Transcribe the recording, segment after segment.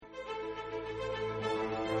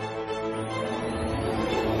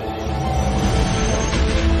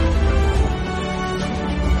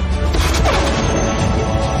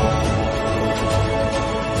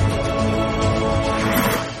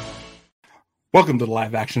Welcome to the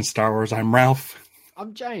Live Action Star Wars. I'm Ralph.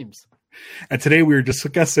 I'm James. And today we are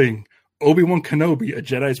discussing Obi-Wan Kenobi, A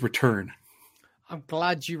Jedi's Return. I'm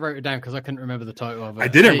glad you wrote it down because I couldn't remember the title of it. I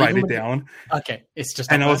didn't write it down. Okay, it's just.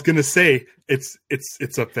 And I was going to say, it's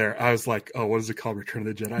up there. I was like, oh, what is it called? Return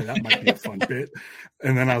of the Jedi? That might be a fun bit.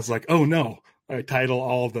 And then I was like, oh no, I title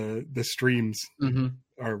all the streams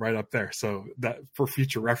are right up there. So that for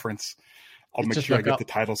future reference, I'll make sure I get the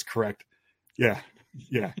titles correct. Yeah.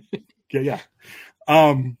 Okay.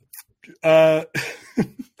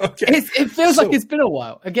 It feels like it's been a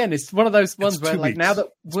while. Again, it's one of those ones where, like, now that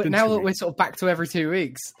we're sort of back to every 2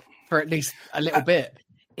 weeks for at least a little bit,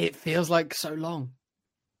 it feels like so long.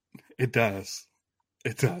 It does.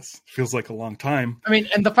 It feels like a long time. I mean,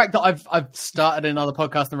 and the fact that I've started another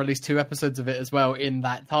podcast and released 2 episodes of it as well in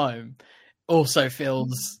that time also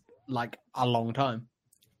feels like a long time.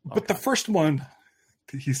 But the first one,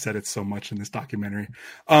 he said it so much in this documentary.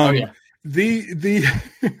 But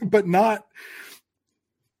not.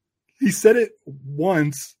 He said it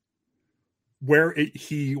once, where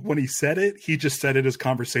when he said it, he just said it as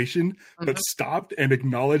conversation, but stopped and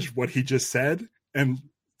acknowledged what he just said and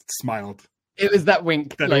smiled. It was that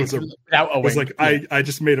wink. That like, without a wink. It was like, yeah. I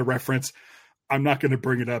just made a reference. I'm not going to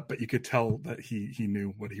bring it up, but you could tell that he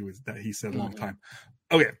knew what he said a long time.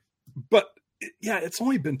 Okay, but yeah, it's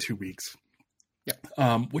only been 2 weeks. Yeah.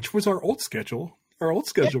 Which was our old schedule. Our old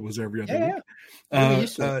schedule was every other week.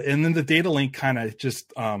 And then the data link kind of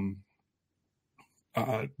just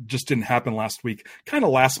didn't happen last week. Kind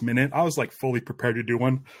of last minute. I was like fully prepared to do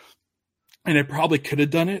one, and I probably could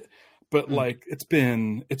have done it, but like it's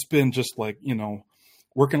been just like, you know,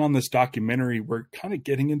 working on this documentary. We're kind of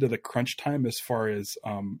getting into the crunch time as far as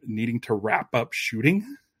needing to wrap up shooting.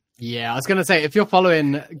 Yeah, I was gonna say, if you're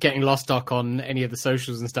following Getting Lost Doc on any of the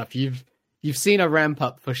socials and stuff, you've seen a ramp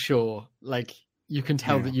up for sure. Like, you can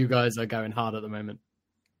tell that you guys are going hard at the moment.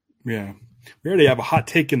 Yeah. We already have a hot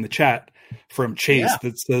take in the chat from Chase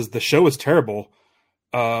that says the show is terrible.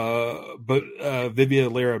 But Vivia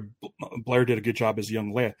Lyra Blair did a good job as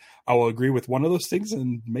young Leia. I will agree with one of those things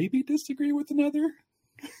and maybe disagree with another.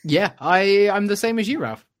 Yeah, I'm the same as you,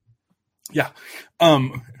 Ralph. Yeah.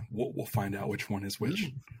 We'll find out which one is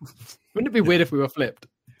which. Wouldn't it be weird if we were flipped?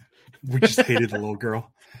 We just hated the little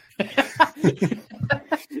girl.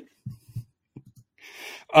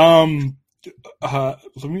 I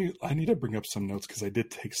need to bring up some notes because I did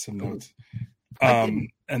take some notes. And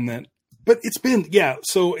then, but it's been,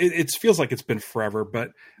 so it feels like it's been forever,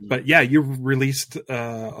 but yeah, you released,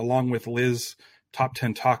 along with Liz, Top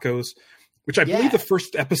 10 Tacos, which I believe the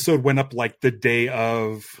first episode went up like the day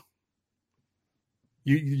of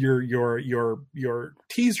your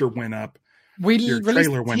teaser went up. Your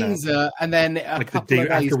trailer went up, and then like the day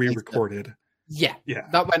after we recorded. Yeah,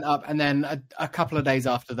 that went up, and then a couple of days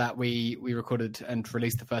after that, we recorded and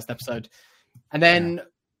released the first episode, and then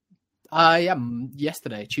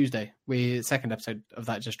yesterday, Tuesday, second episode of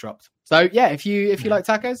that just dropped. So yeah, if you like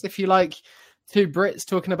tacos, if you like two Brits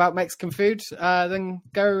talking about Mexican food, then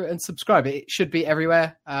go and subscribe. It should be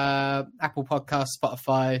everywhere. Apple Podcasts,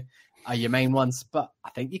 Spotify are your main ones, but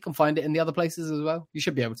I think you can find it in the other places as well. You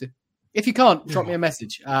should be able to. If you can't, drop me a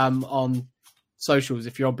message on socials.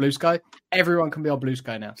 If you're on Blue Sky, everyone can be on Blue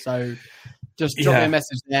Sky now, so just drop me a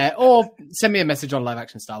message there, or send me a message on Live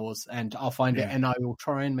Action Star Wars, and I'll find it, and I will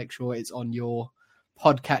try and make sure it's on your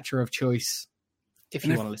podcatcher of choice if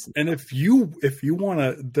you want to listen. And if you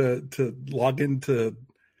want to log into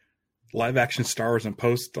Live Action Star Wars and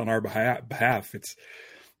post on our behalf, it's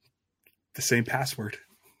the same password.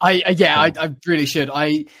 I really should.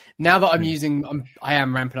 Now that I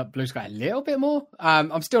am ramping up Blue Sky a little bit more.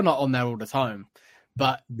 I'm still not on there all the time,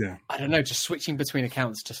 but I don't know. Just switching between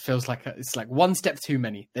accounts just feels like it's like one step too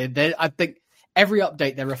many. I think every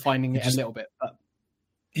update they're refining it a little bit. But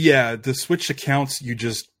the switch accounts, you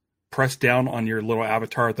just press down on your little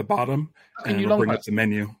avatar at the bottom, and it'll bring up the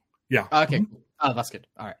menu. Yeah. Okay. Cool. Oh, that's good.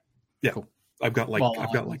 All right. Yeah. Cool. I've got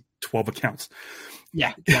like 12 accounts.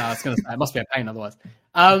 Yeah, I was going to say, it must be a pain otherwise.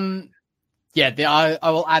 I will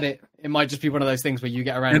add it. It might just be one of those things where you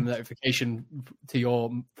get a random notification to your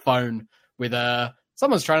phone with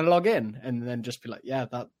someone's trying to log in, and then just be like,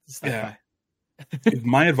 that's that guy.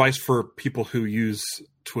 My advice for people who use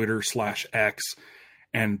Twitter /X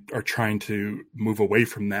and are trying to move away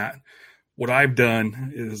from that, what I've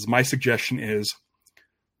done is, my suggestion is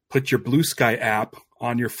put your Blue Sky app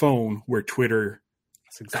on your phone where Twitter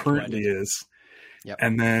currently is. Yep.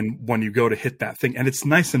 And then when you go to hit that thing, and it's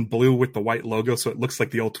nice and blue with the white logo, so it looks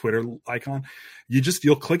like the old Twitter icon,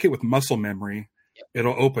 you'll click it with muscle memory. Yep.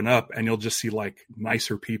 It'll open up and you'll just see like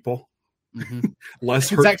nicer people. Less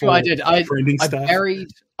That's exactly what I did. trending stuff.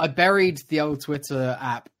 I buried the old Twitter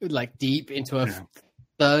app like deep into a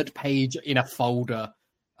third page in a folder,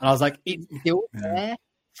 and I was like, it's still there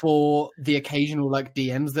for the occasional like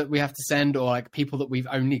DMs that we have to send, or like people that we've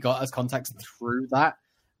only got as contacts through that.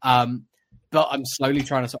 But I'm slowly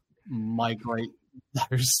trying to sort of migrate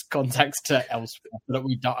those contacts to elsewhere so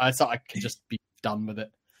that I thought I could just be done with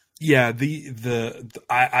it. Yeah,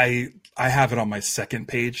 I have it on my second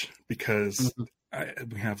page because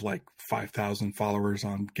we have like 5,000 followers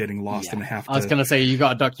on Getting Lost, and I was going to say you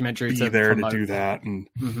got a documentary to do that, and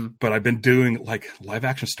but I've been doing like live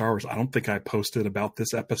action Star Wars. I don't think I posted about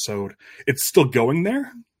this episode. It's still going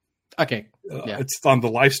there. Okay, it's on the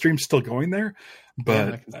live stream, still going there.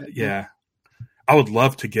 But I would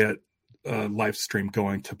love to get a live stream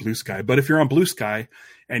going to Blue Sky. But if you're on Blue Sky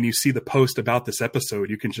and you see the post about this episode,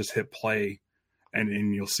 you can just hit play,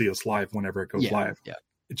 and you'll see us live whenever it goes live. Yeah,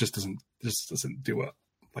 it just doesn't do a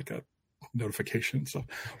notification, so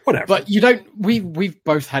whatever. But you don't. We've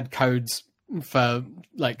both had codes for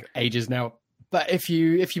like ages now. But if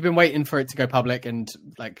you've been waiting for it to go public and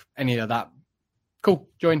like any of that, cool,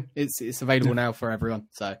 join. It's available now for everyone.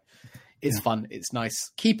 So it's fun. It's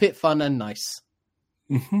nice. Keep it fun and nice.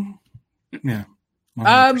 Yeah.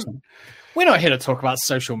 100%. We're not here to talk about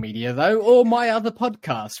social media though, or my other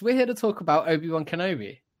podcast. We're here to talk about Obi-Wan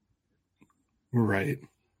Kenobi. Right.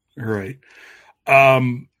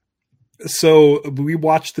 So we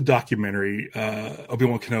watched the documentary,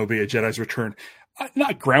 Obi-Wan Kenobi, A Jedi's Return.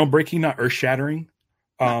 Not groundbreaking, not earth-shattering,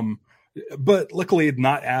 but luckily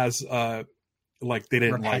not as like they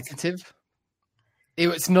didn't repetitive. It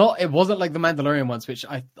wasn't like the Mandalorian ones, which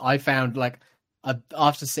I found like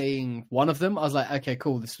after seeing one of them, I was like, okay,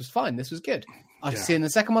 cool, this was fine, this was good. After seeing the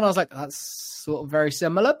second one, I was like, that's sort of very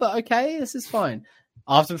similar, but okay, this is fine.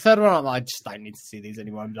 After the third one, I'm like, I just don't need to see these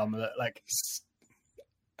anymore. I'm done with it. Like,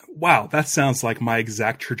 wow, that sounds like my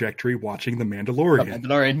exact trajectory watching The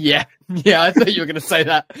Mandalorian. Yeah, I thought you were going to say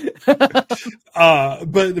that.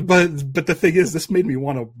 But the thing is, this made me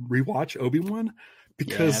want to rewatch Obi-Wan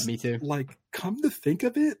because, me too. Like, come to think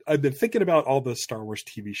of it, I've been thinking about all the Star Wars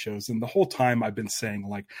TV shows, and the whole time I've been saying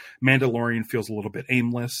like Mandalorian feels a little bit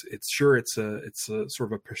aimless. It's a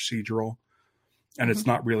sort of a procedural. And it's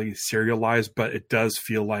not really serialized, but it does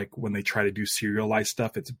feel like when they try to do serialized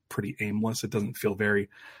stuff, it's pretty aimless. It doesn't feel very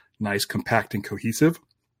nice, compact, and cohesive.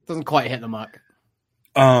 Doesn't quite hit the mark.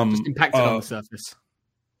 Just impacted on the surface.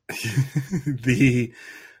 The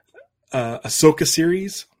Ahsoka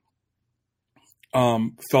series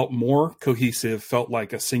felt more cohesive, felt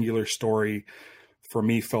like a singular story. For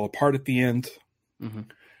me, fell apart at the end.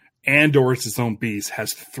 Andor is its own beast,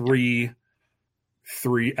 has three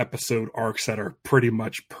episode arcs that are pretty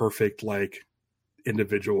much perfect, like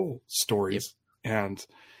individual stories, and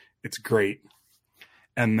it's great.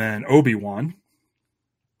 And then Obi-Wan,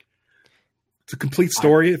 it's a complete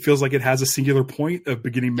story. It feels like it has a singular point of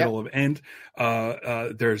beginning, middle, of end.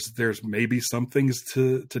 There's maybe some things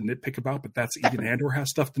to nitpick about, but that's even Andor has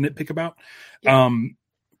stuff to nitpick about.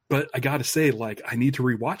 But I gotta say, like, I need to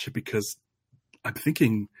rewatch it because I'm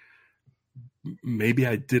thinking maybe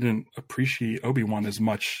I didn't appreciate Obi-Wan as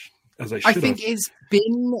much as I should have. I think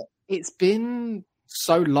it's been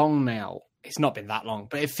so long now. It's not been that long,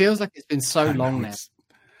 but it feels like it's been so long now.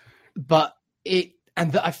 But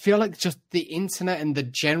I feel like just the internet and the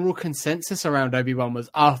general consensus around Obi-Wan was,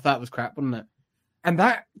 that was crap, wasn't it? And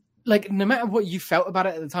that, like, no matter what you felt about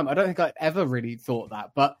it at the time, I don't think I ever really thought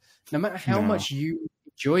that, but no matter how much you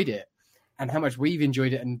enjoyed it and how much we've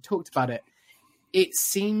enjoyed it and talked about it, it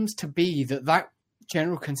seems to be that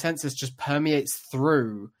general consensus just permeates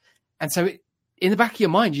through. And so in the back of your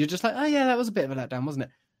mind, you're just like, oh yeah, that was a bit of a letdown, wasn't it?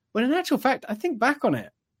 When in actual fact, I think back on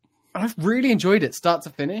it, and I've really enjoyed it start to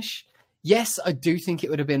finish. Yes, I do think it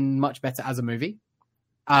would have been much better as a movie.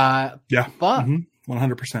 But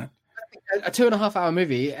 100%. A 2.5 hour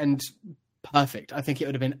movie and perfect. I think it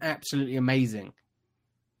would have been absolutely amazing.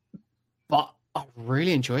 But I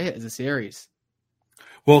really enjoy it as a series.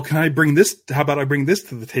 Well, how about I bring this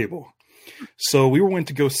to the table? So we went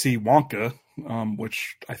to go see Wonka,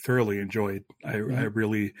 which I thoroughly enjoyed.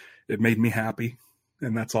 It made me happy.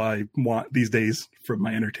 And that's all I want these days from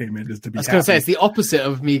my entertainment is to be happy. I was going to say, it's the opposite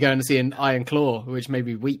of me going to see an Iron Claw, which made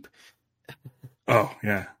me weep. Oh,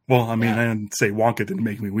 yeah. Well, I mean, I didn't say Wonka didn't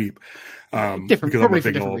make me weep. Probably for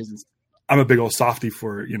different reasons. I'm a big old softie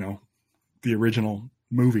for, the original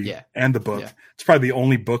movie and the book. Yeah. It's probably the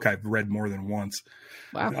only book I've read more than once.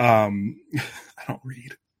 Wow. I don't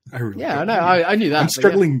read. I really I know. I knew that.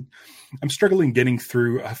 I'm struggling getting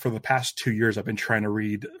through for the past 2 years. I've been trying to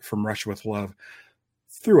read From Russia with Love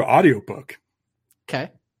through an audiobook.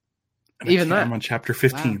 Okay. Even that? I'm on chapter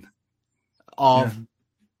 15. Wow. Of...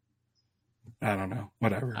 I don't know.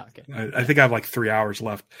 Whatever. Okay. I think I have like 3 hours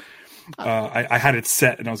left. I had it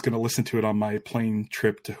set and I was going to listen to it on my plane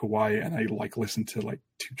trip to Hawaii, and I like listened to like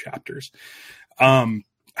 2 chapters.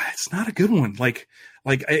 It's not a good one. Like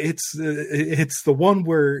it's the one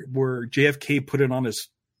where JFK put it on his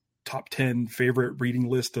top 10 favorite reading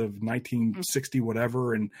list of 1960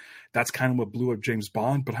 whatever, and that's kind of what blew up James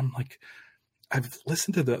Bond. But I'm like, I've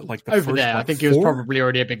listened to the over first, there. I think it was probably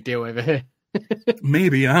already a big deal over here.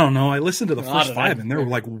 Maybe, I don't know. I listened to the first 5 and they were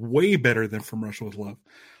like way better than From Russia with Love.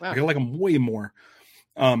 Wow. Like, I like them way more.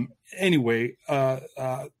 Anyway,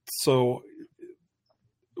 so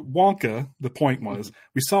Wonka, the point was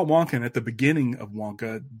we saw Wonka, and at the beginning of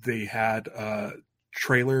Wonka, they had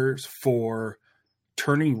trailers for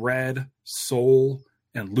Turning Red, Soul,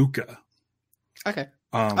 and Luca. Okay.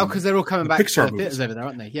 Because they're all coming back Pixar to theaters over there,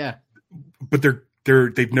 aren't they? Yeah. But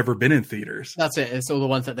they've never been in theaters. That's it. It's all the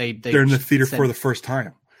ones that they're in the theater for the first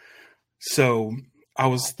time. So I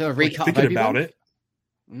was thinking about it.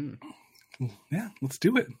 Yeah, let's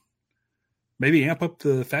do it. Maybe amp up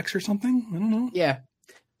the effects or something. I don't know. Yeah.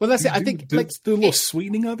 Well, that's it. I think do a little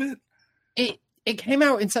sweetening of it. It came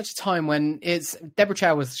out in such a time when Deborah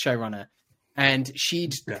Chow was the showrunner, and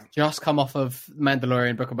she'd just come off of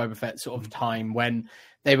Mandalorian, Book of Boba Fett sort of time when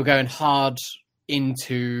they were going hard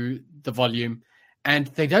into the volume, and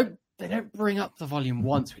they don't bring up the volume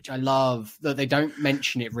once, which I love, that they don't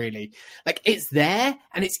mention it really. Like, it's there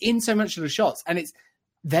and it's in so much of the shots, and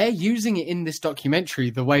they're using it in this documentary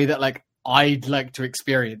the way that like I'd like to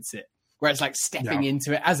experience it, where it's like stepping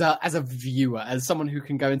into it as a viewer, as someone who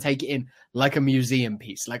can go and take it in like a museum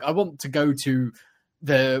piece. Like, I want to go to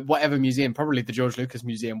the whatever museum, probably the George Lucas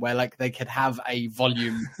Museum, where like they could have a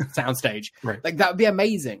volume soundstage. Right. Like, that would be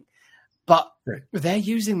amazing. But they're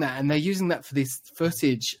using that, and they're using that for this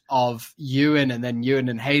footage of Ewan, and then Ewan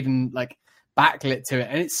and Hayden like backlit to it,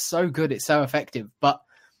 and it's so good, it's so effective.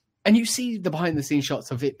 And you see the behind the scenes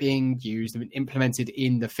shots of it being used and implemented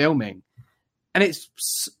in the filming, and it's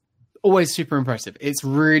always super impressive. It's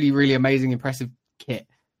really, really amazing, impressive kit.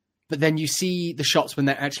 But then you see the shots when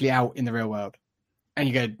they're actually out in the real world, and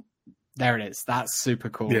you go, there it is. That's super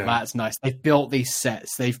cool. Yeah. That's nice. They've built these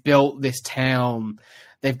sets. They've built this town.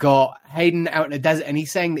 They've got Hayden out in the desert, and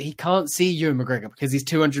he's saying that he can't see Ewan McGregor because he's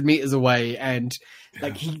 200 meters away, and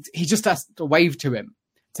like he just has to wave to him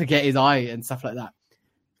to get his eye and stuff like that.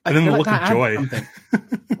 And then the look of joy.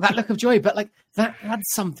 That look of joy, but like that adds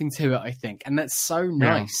something to it, I think, and that's so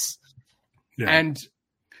nice. Yeah. And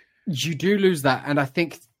you do lose that, and I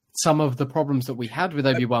think some of the problems that we had with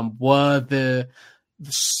Obi-Wan were the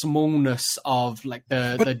smallness of like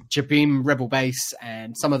the Jabim Rebel base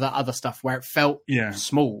and some of the other stuff where it felt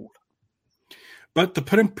small. But to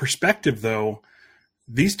put in perspective, though,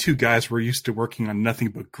 these 2 guys were used to working on nothing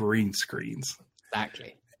but green screens.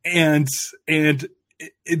 Exactly. And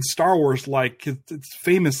in Star Wars, like it's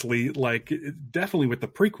famously, like definitely with the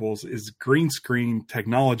prequels, is green screen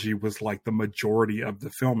technology was like the majority of the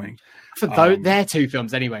filming for their 2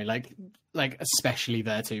 films anyway. Like especially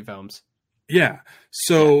their 2 films. Yeah.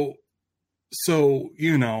 So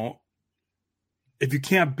you know, if you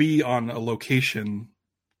can't be on a location,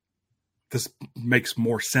 this makes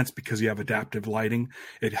more sense because you have adaptive lighting.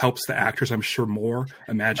 It helps the actors, I'm sure, more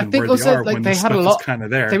imagine where they are when the stuff is kind of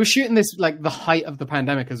there. They were shooting this like the height of the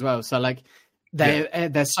pandemic as well. So like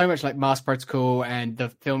there's so much like mask protocol and the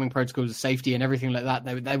filming protocols of safety and everything like that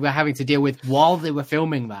they were having to deal with while they were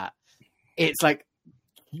filming that. It's like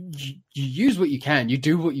you use what you can, you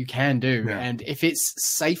do what you can do. Yeah. And if it's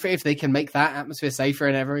safer, if they can make that atmosphere safer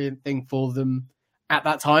and everything for them at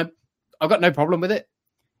that time, I've got no problem with it.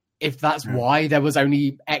 If that's why there was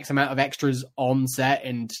only X amount of extras on set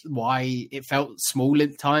and why it felt small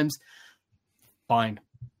at times, fine.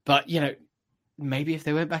 But, you know, maybe if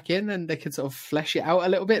they went back in and they could sort of flesh it out a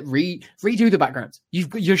little bit, redo the backgrounds.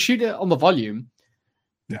 You shoot it on the volume.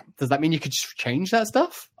 Yeah. Does that mean you could change that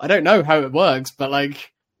stuff? I don't know how it works, but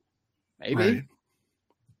like, maybe.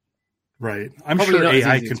 Right. I'm probably sure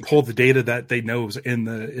AI can pull the data that they know is in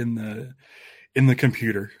the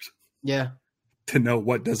computer. Yeah. To know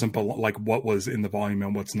what doesn't belong, like what was in the volume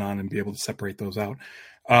and what's not, and be able to separate those out.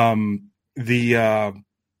 The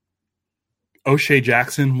O'Shea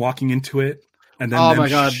Jackson walking into it and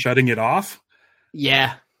then shutting it off.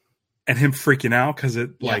 Yeah. And him freaking out because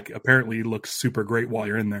it like apparently looks super great while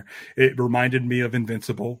you're in there. It reminded me of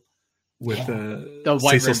Invincible with the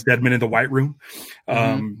Cecil Stedman in the White Room.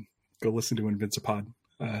 Go listen to Invincipod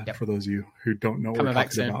for those of you who don't know what we're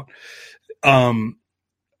talking about.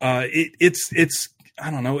 It's I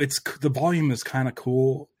don't know. It's the volume is kind of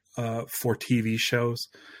cool for TV shows.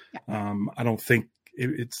 I don't think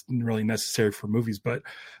it's really necessary for movies, but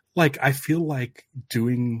like, I feel like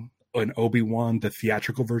doing an Obi-Wan, the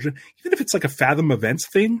theatrical version, even if it's like a Fathom Events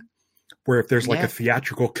thing, where if there's like a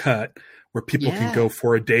theatrical cut where people can go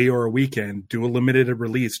for a day or a weekend, do a limited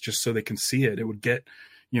release just so they can see it. It would get,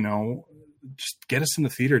 just get us in the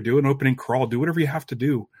theater, do an opening crawl, do whatever you have to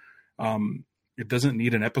do. It doesn't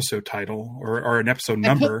need an episode title or an episode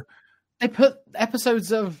number. They put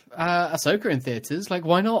episodes of Ahsoka in theaters. Like,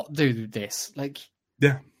 why not do this? Like,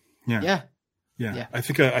 yeah. I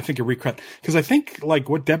think a recut, because I think like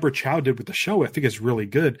what Deborah Chow did with the show, I think is really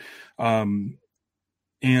good. And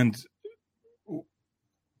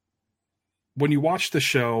when you watch the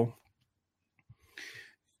show,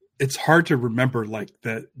 it's hard to remember like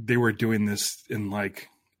that they were doing this in like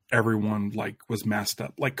everyone like was masked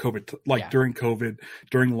up, like COVID, during COVID,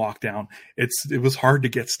 during lockdown. It was hard to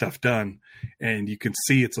get stuff done, and you can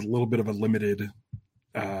see it's a little bit of a limited.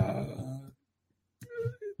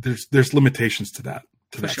 There's limitations to that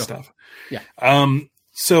stuff. Yeah.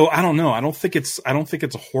 So I don't know. I don't think it's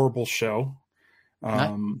a horrible show,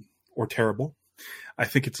 or terrible. I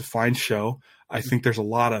think it's a fine show. I think there's a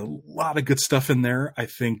lot of good stuff in there. I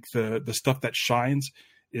think the stuff that shines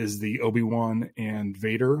is the Obi-Wan and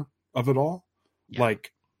Vader of it all. Yeah.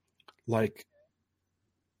 Like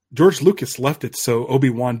George Lucas left it so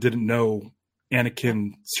Obi-Wan didn't know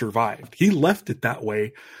Anakin survived. He left it that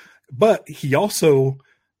way, but he also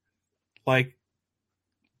like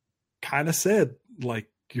kind of said like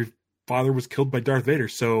your father was killed by Darth Vader.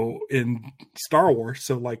 So in Star Wars,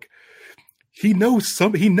 so like he knows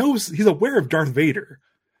he's aware of Darth Vader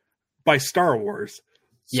by Star Wars.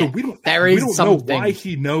 So we don't know why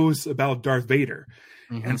he knows about Darth Vader.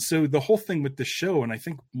 Mm-hmm. And so the whole thing with the show, and I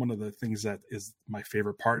think one of the things that is my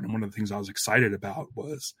favorite part, and one of the things I was excited about,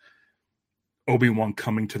 was Obi-Wan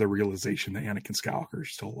coming to the realization that Anakin Skywalker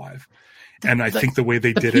is still alive. And I think the way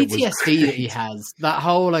they did it was PTSD that he has, that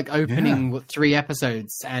whole like opening 3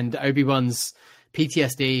 episodes, and Obi-Wan's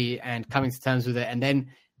PTSD and coming to terms with it. And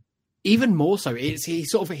then even more so, he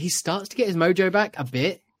starts to get his mojo back a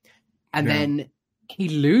bit, and then he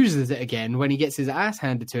loses it again when he gets his ass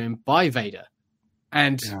handed to him by Vader.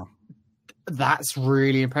 And that's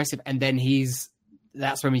really impressive. And then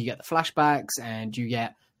that's when you get the flashbacks and you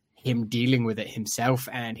get him dealing with it himself,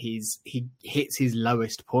 and he hits his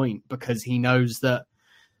lowest point because he knows that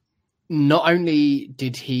not only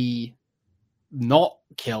did he not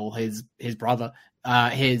kill his brother,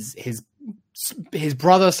 his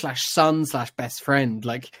brother / son / best friend,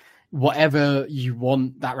 like whatever you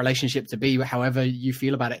want that relationship to be, however you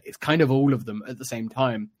feel about it, it's kind of all of them at the same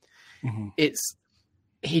time. Mm-hmm.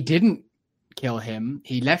 He didn't kill him.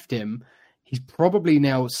 He left him. He's probably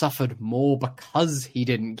now suffered more because he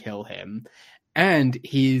didn't kill him. And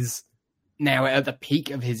he's now at the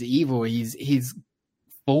peak of his evil. He's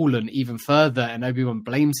fallen even further, and Obi-Wan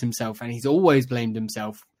blames himself, and he's always blamed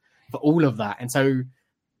himself for all of that. And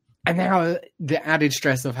now the added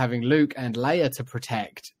stress of having Luke and Leia to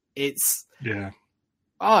protect. That's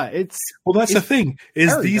the thing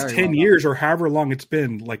is very, these 10 years or however long it's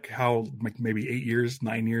been, like how like maybe 8 years,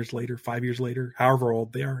 9 years later, 5 years later, however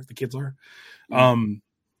old the kids are. 10,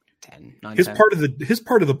 9, his 10.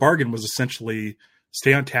 part of the bargain was essentially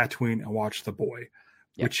stay on Tatooine and watch the boy,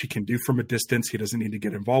 which he can do from a distance. He doesn't need to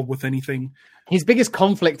get involved with anything. His biggest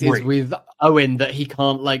conflict is with Owen, that he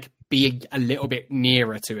can't like be a little bit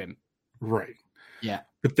nearer to him. Right. Yeah.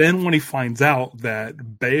 But then when he finds out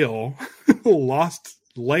that Bail lost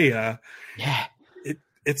Leia,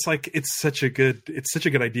 it's such a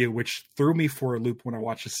good idea, which threw me for a loop when I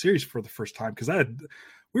watched the series for the first time, because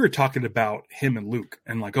we were talking about him and Luke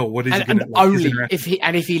and like, what is he going to like? If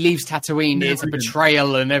he leaves Tatooine, it's a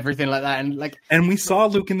betrayal and everything like that, and we saw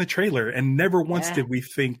Luke in the trailer, and never once did we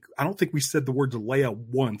think. I don't think we said the word to Leia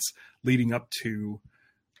once leading up to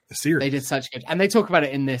the series. They did such good, and they talk about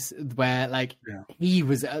it in this where he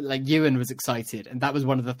was like Ewan was excited, and that was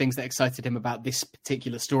one of the things that excited him about this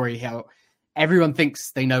particular story. How everyone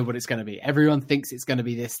thinks they know what it's going to be. Everyone thinks it's going to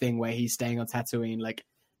be this thing where he's staying on Tatooine. Like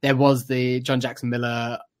there was the John Jackson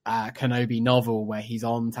Miller Kenobi novel where he's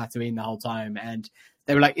on Tatooine the whole time, and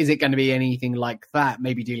they were like, is it going to be anything like that?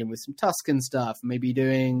 Maybe dealing with some Tusken stuff, maybe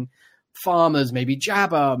doing farmers, maybe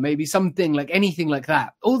Jabba, maybe something like anything like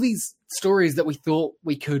that. All these stories that we thought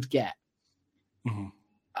we could get. Mm-hmm.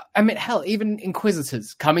 I mean, hell, even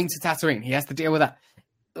Inquisitors coming to Tatooine, he has to deal with that.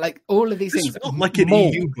 Like all of these things. Felt like an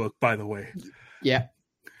EU book, by the way. Yeah,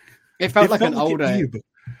 it felt like an older EU book.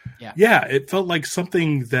 Yeah, it felt like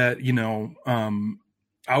something that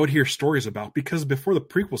I would hear stories about, because before the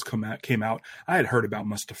prequels came out, I had heard about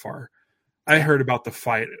Mustafar. I heard about the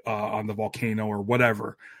fight on the volcano or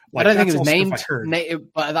whatever. Like, I don't think it was named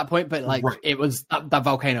but at that point, but like it was that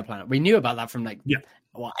volcano planet. We knew about that from like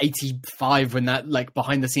 85 when that like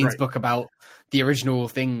behind the scenes book about the original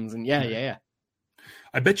things. And yeah.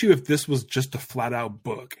 I bet you if this was just a flat out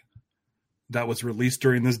book that was released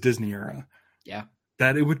during this Disney era,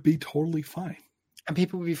 that it would be totally fine. And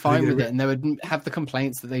people would be fine with it, and they would have the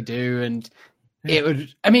complaints that they do, and it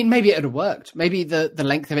would. I mean, maybe it would have worked. Maybe the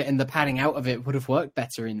length of it and the padding out of it would have worked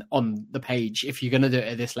better on the page if you're going to do it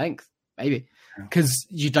at this length. Maybe because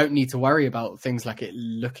you don't need to worry about things like it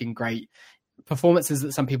looking great. Performances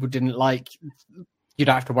that some people didn't like, you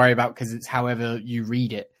don't have to worry about because it's however you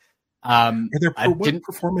read it. What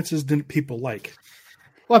performances didn't people like?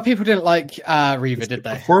 Well, people didn't like Reva, did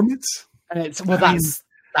they? Performance? And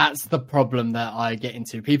that's the problem that I get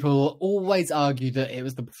into. People always argue that it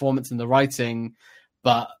was the performance and the writing,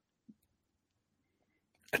 but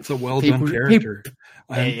it's a well done character.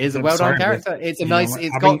 It is a well done character. It's a nice.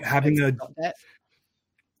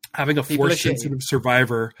 Having a force sensitive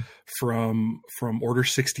survivor from Order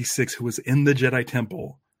 66 who was in the Jedi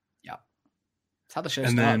Temple. Yeah, that's how the show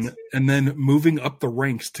starts. And then moving up the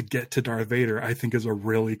ranks to get to Darth Vader, I think is a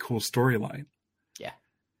really cool storyline.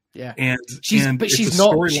 Yeah, and she's not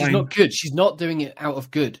good. She's not doing it out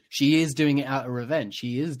of good. She is doing it out of revenge.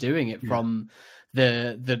 She is doing it from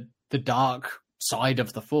the dark side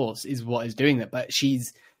of the Force is what is doing that. But she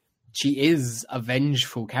is a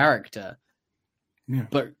vengeful character. Yeah.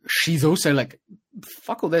 But she's also like,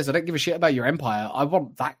 fuck all this. I don't give a shit about your empire. I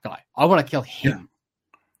want that guy. I want to kill him.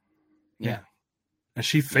 Yeah. And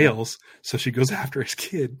she fails, so she goes after his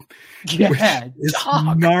kid. Yeah, it's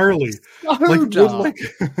gnarly.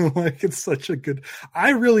 Like it's such a good.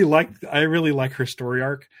 I really like her story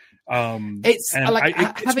arc. It's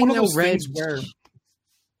having no red. Where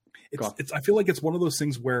I feel like it's one of those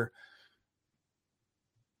things where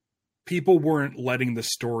people weren't letting the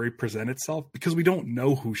story present itself because we don't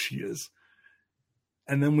know who she is,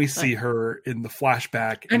 and then we see her in the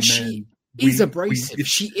flashback, and she is abrasive.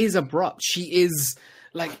 She is abrupt. She is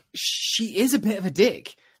a bit of a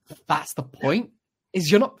dick. But that's the point. Is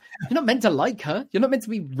you're not meant to like her. You're not meant to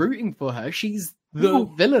be rooting for her. She's the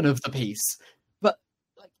villain of the piece. But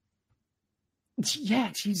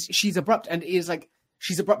she's abrupt, and is like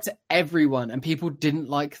she's abrupt to everyone. And people didn't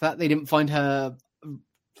like that. They didn't find her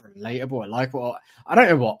relatable. I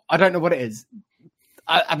don't know what it is.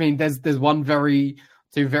 I mean, there's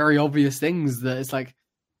two very obvious things that it's like.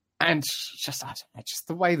 And just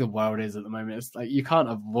the way the world is at the moment, it's like you can't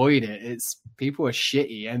avoid it. It's people are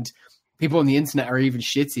shitty, and people on the internet are even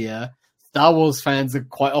shittier. Star Wars fans are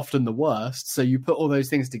quite often the worst. So you put all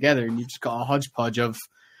those things together, and you've just got a hodgepodge of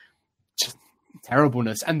just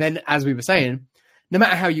terribleness. And then, as we were saying, no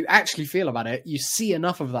matter how you actually feel about it, you see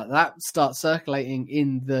enough of that starts circulating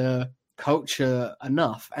in the culture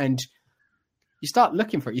enough, and you start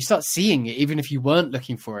looking for it. You start seeing it, even if you weren't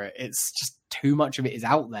looking for it. It's just too much of it is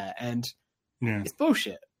out there, and it's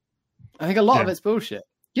bullshit. I think a lot of it's bullshit.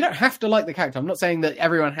 You don't have to like the character. I'm not saying that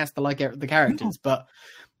everyone has to like the characters, but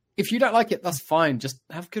if you don't like it, that's fine. Just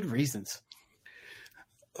have good reasons.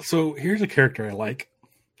 So here's a character I like,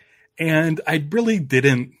 and I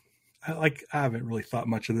haven't really thought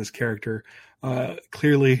much of this character.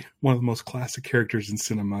 Clearly one of the most classic characters in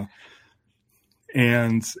cinema.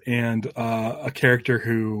 And a character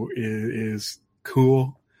who is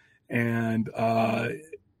cool, and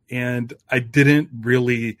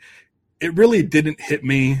it really didn't hit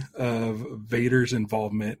me of Vader's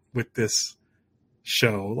involvement with this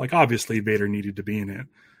show. Like, obviously Vader needed to be in it,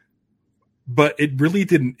 but it really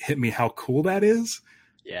didn't hit me how cool that is.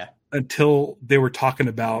 Yeah. Until they were talking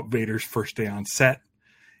about Vader's first day on set,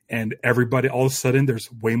 and everybody, all of a sudden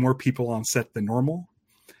there's way more people on set than normal.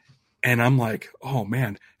 And I'm like, oh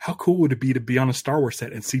man, how cool would it be to be on a Star Wars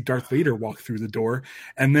set and see Darth Vader walk through the door?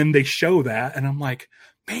 And then they show that, and I'm like,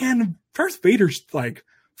 man, Darth Vader's like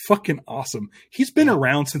fucking awesome. He's been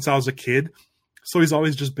around since I was a kid, so he's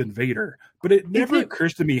always just been Vader. But it never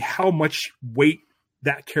occurs to me how much weight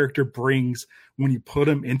that character brings when you put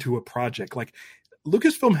him into a project. Like,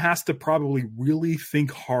 Lucasfilm has to probably really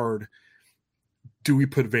think hard. Do we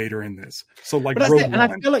put Vader in this? So like Rogue One. And I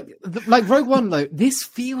feel like Rogue One, though, this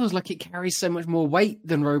feels like it carries so much more weight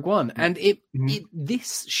than Rogue One. And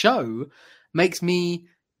this show makes me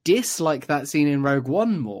dislike that scene in Rogue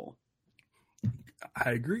One more.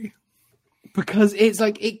 I agree. Because it's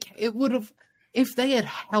like it would have, if they had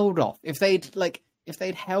held off, if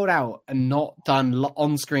they'd held out and not done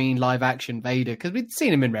on-screen live action Vader, because we'd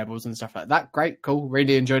seen him in Rebels and stuff like that. Great, cool,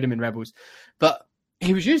 really enjoyed him in Rebels. But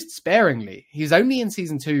he was used sparingly. He was only in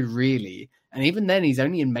season 2, really. And even then, he's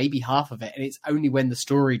only in maybe half of it, and it's only when the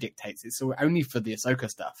story dictates. It's only for the Ahsoka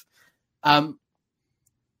stuff.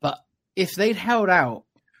 But if they'd held out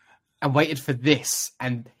and waited for this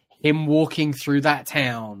and him walking through that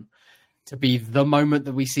town to be the moment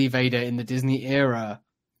that we see Vader in the Disney era,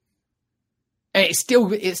 it still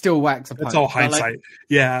whacks apart. It's all hindsight.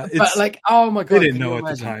 But like, oh my god, they didn't know at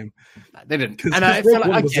the time. They didn't, and I feel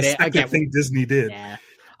like I get it. I get thing Disney did. Yeah,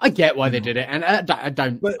 I get why they did it, and I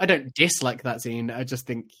don't dislike that scene. I just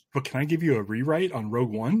think. But can I give you a rewrite on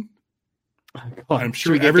Rogue One? Oh, I'm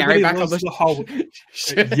sure everybody loves the hallway.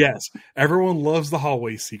 Yes, everyone loves the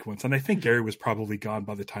hallway sequence, and I think Gary was probably gone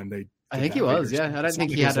by the time they. I think he was. Yeah, I don't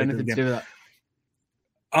think he had anything to do with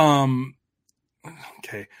that.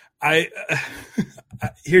 Okay,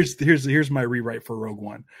 here's my rewrite for Rogue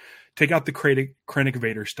One. Take out the Krennic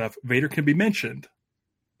Vader stuff. Vader can be mentioned.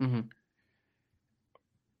 Mm-hmm.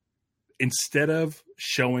 Instead of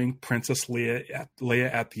showing Princess Leia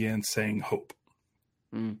at the end saying hope.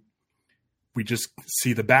 We just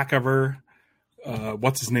see the back of her.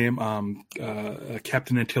 What's his name?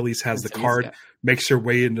 Captain Antilles has the card, makes her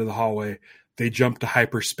way into the hallway. They jump to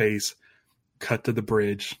hyperspace, cut to the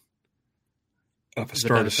bridge of a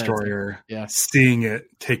Star Destroyer, seeing it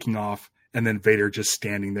taking off, and then Vader just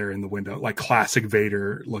standing there in the window, like classic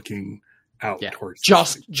Vader looking out towards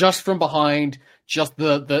just from behind, just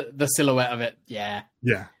the silhouette of it. Yeah.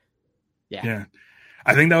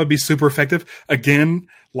 I think that would be super effective. Again,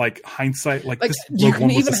 like hindsight, like this Rogue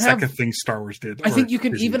One was the second thing Star Wars did. I think you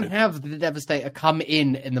can even have the Devastator come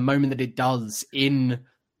in the moment that it does in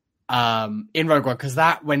Rogue One, because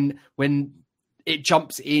that when it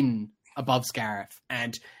jumps in above Scarif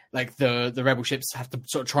and like the rebel ships have to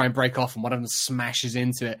sort of try and break off and one of them smashes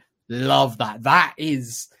into it. Love that. That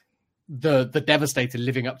is the Devastator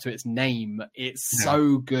living up to its name. It's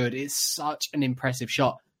so good. It's such an impressive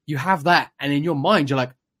shot. You have that, and in your mind, you're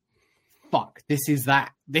like, fuck, this is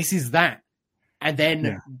that. This is that. And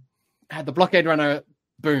then had the blockade runner,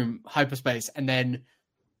 boom, hyperspace, and then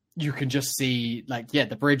you can just see, like,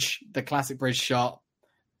 the bridge, the classic bridge shot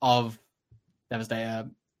of Devastator.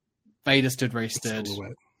 Vader stood where he stood.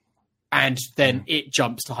 And then it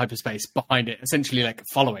jumps to hyperspace behind it, essentially, like,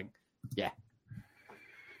 following.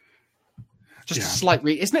 Just a slight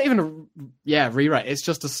it's not even a rewrite. It's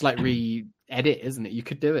just a slight re-edit, isn't it? You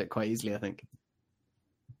could do it quite easily, I think.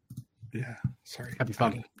 Yeah, sorry. That'd be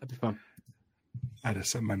fun. I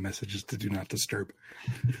just sent my messages to do not disturb.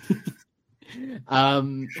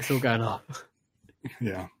 It's all going on.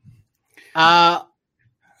 Yeah.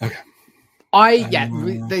 Okay.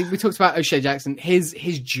 We talked about O'Shea Jackson,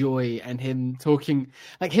 his joy, and him talking,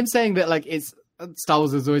 like him saying that like it's Star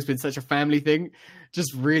Wars has always been such a family thing,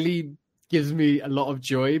 just really gives me a lot of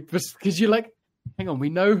joy, because you're like, hang on, we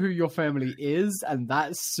know who your family is, and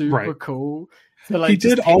that's super cool. So, like, he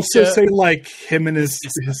did also say like him and his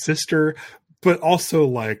sister, but also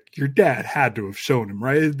like your dad had to have shown him,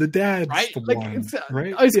 right? The dad's the like, one,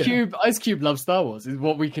 right? Ice Cube loves Star Wars is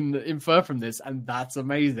what we can infer from this, and that's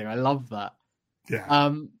amazing. I love that.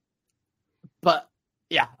 Yeah. But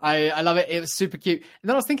yeah, I love it. It was super cute. And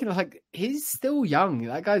then I was thinking, like, he's still young.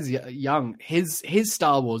 That guy's young. His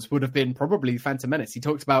Star Wars would have been probably Phantom Menace. He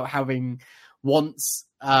talked about having once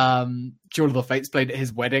Duel of the Fates played at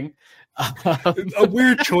his wedding. A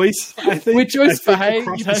weird choice, I think. Weird choice for Hay.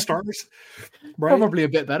 Across the stars. Right? Probably a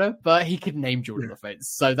bit better, but he could name Duel of the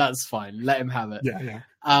Fates, so that's fine. Let him have it. Yeah.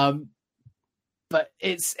 But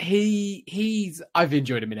he's I've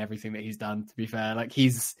enjoyed him in everything that he's done, to be fair. Like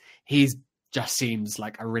he's just seems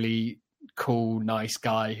like a really cool, nice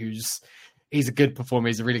guy he's a good performer,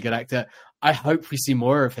 he's a really good actor. I hope we see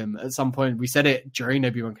more of him at some point. We said it during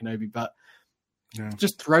Obi-Wan Kenobi, but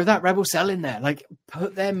just throw that Rebel Cell in there. Like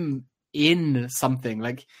put them in something.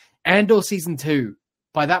 Like Andor season 2.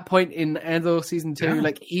 By that point in Andor season 2,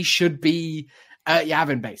 like he should be at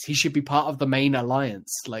Yavin base. He should be part of the main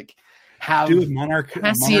alliance. Like have Monarch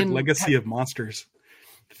Legacy of Monsters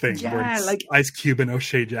thing where it's like Ice Cube and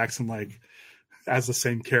O'Shea Jackson like as the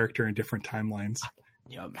same character in different timelines.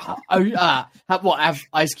 Have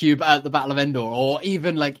Ice Cube at the Battle of Endor, or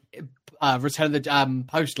even like Return of the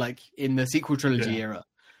Post, like in the sequel trilogy era.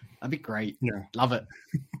 That'd be great. Yeah, love it.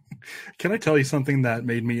 Can I tell you something that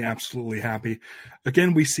made me absolutely happy?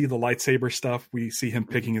 Again, we see the lightsaber stuff. We see him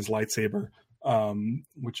picking his lightsaber,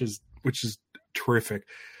 which is terrific.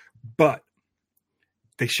 But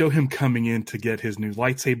they show him coming in to get his new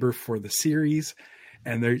lightsaber for the series,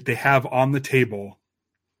 and they have on the table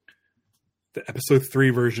the episode 3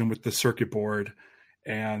 version with the circuit board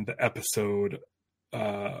and the episode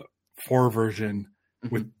 4 version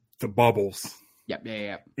with the bubbles Yep.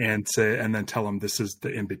 Yeah. And then tell them this is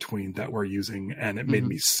the in between that we're using. And it made Mhm.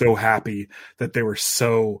 me so happy that they were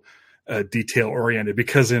so detail oriented,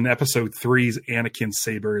 because in episode 3's Anakin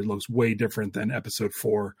saber looks way different than episode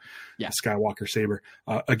 4, Yeah. the Skywalker saber.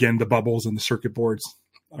 Again, the bubbles and the circuit boards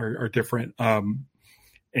are different.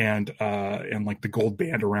 And like the gold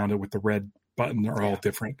band around it with the red button are all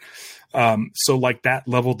different. So like that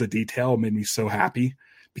level of detail made me so happy,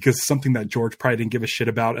 because something that George probably didn't give a shit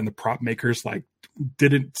about, and the prop makers like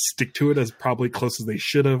didn't stick to it as probably close as they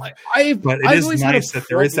should have. But it is nice that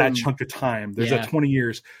there is that chunk of time. There's that 20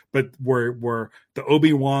 years, but where the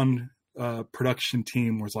Obi-Wan production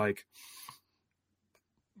team was like,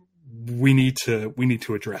 we need to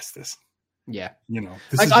address this. Yeah. You know,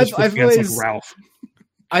 this is just for fans like Ralph.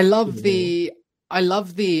 I love the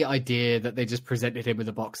idea that they just presented him with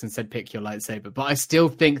a box and said, pick your lightsaber. But I still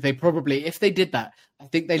think they probably, if they did that, I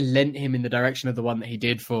think they lent him in the direction of the one that he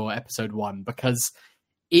did for episode 1, because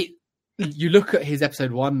you look at his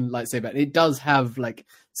episode 1 lightsaber, and it does have like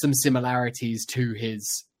some similarities to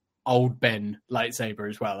his old Ben lightsaber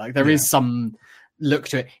as well. Like there is some look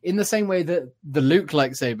to it, in the same way that the Luke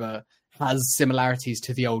lightsaber has similarities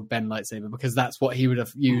to the old Ben lightsaber, because that's what he would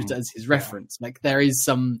have used as his reference. Like there's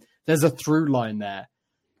a through line there.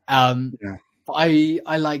 I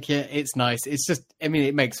like it. It's nice. It's just, I mean,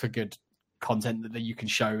 it makes for good content that you can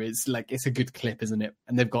show. It's like, it's a good clip, isn't it?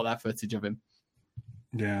 And they've got that footage of him.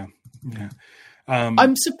 Yeah.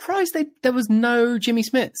 I'm surprised there was no Jimmy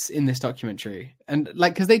Smits in this documentary, and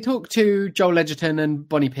like, because they talked to Joel Edgerton and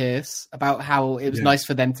Bonnie Pierce about how it was nice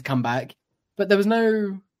for them to come back, but there was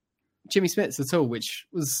no Jimmy Smits at all, which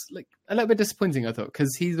was like a little bit disappointing, I thought,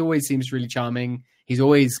 because he always seems really charming. He's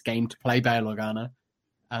always game to play Bail Organa.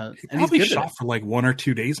 He probably shot for like 1 or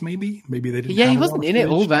 2 days, maybe they didn't. Yeah, he wasn't in it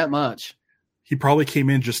all that much. He probably came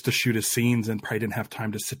in just to shoot his scenes and probably didn't have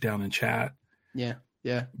time to sit down and chat. Yeah.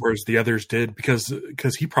 Whereas the others did, because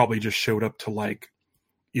he probably just showed up to like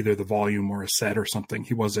either the volume or a set or something.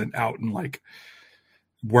 He wasn't out in like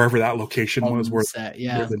wherever that location was, where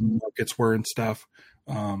the markets were and stuff.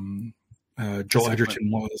 Joel Edgerton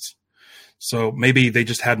was. So maybe they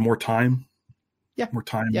just had more time. Yeah. More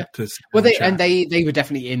time to they were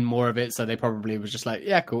definitely in more of it, so they probably was just like,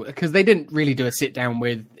 yeah, cool. Because they didn't really do a sit down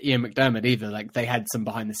with Ian McDermott either. Like they had some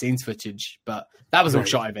behind the scenes footage, but that was all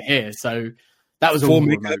shot over here. So that was full all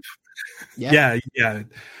makeup. Yeah.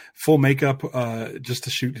 Full makeup, just to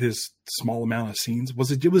shoot his small amount of scenes. It was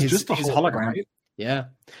just a hologram, right? Yeah.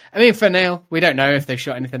 I mean, for now, we don't know if they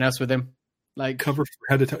shot anything else with him. Like cover for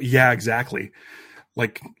head to toe. Yeah, exactly.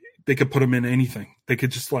 Like they could put him in anything. They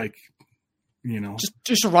could just like,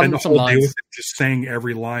 just run some lines. Just saying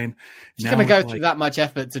every line. It's going to go through that much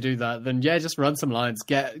effort to do that. Then just run some lines.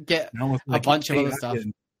 Get a bunch of other stuff.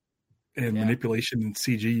 And manipulation and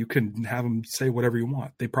CG, you can have them say whatever you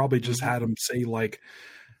want. They probably just had him say like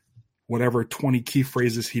whatever 20 key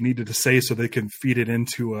phrases he needed to say so they can feed it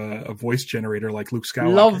into a voice generator like Luke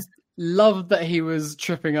Skywalker. Love that he was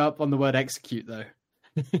tripping up on the word execute though.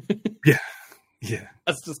 Yeah.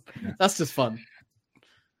 That's just fun.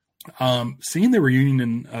 Seeing the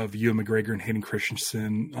reunion of Ewan McGregor and Hayden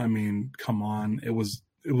Christensen, I mean, come on. It was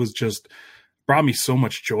just brought me so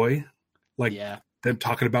much joy. Like them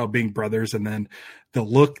talking about being brothers, and then the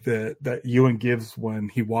look that Ewan gives when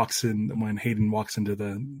Hayden walks into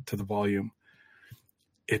the volume.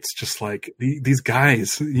 It's just like these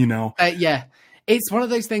guys, It's one of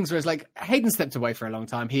those things where it's like Hayden stepped away for a long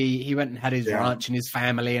time. He went and had his ranch and his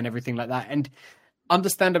family and everything like that. And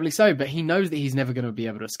understandably so, but he knows that he's never going to be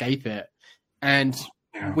able to escape it. And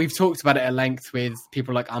we've talked about it at length with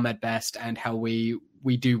people like Ahmed Best, and how we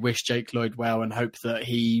do wish Jake Lloyd well and hope that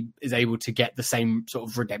he is able to get the same sort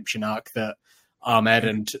of redemption arc that Ahmed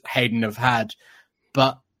and Hayden have had.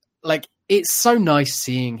 But like, it's so nice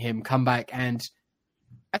seeing him come back, and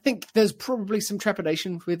I think there's probably some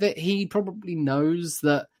trepidation with it. He probably knows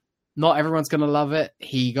that not everyone's going to love it.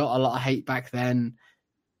 He got a lot of hate back then.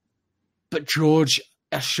 But George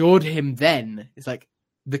assured him then, it's like,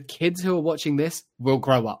 the kids who are watching this will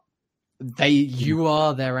grow up. You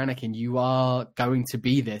are their Anakin. You are going to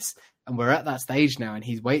be this. And we're at that stage now, and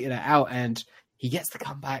he's waited it out, and he gets to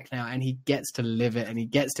come back now, and he gets to live it, and he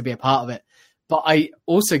gets to be a part of it. But I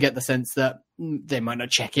also get the sense that they might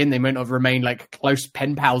not check in. They might not remain like close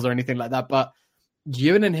pen pals or anything like that. But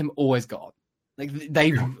Ewan and him always got on. Like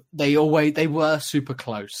they were super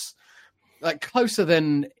close, like closer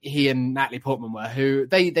than he and Natalie Portman were. Who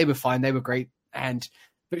they were fine. They were great.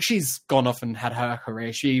 But she's gone off and had her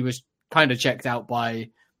career. She was kind of checked out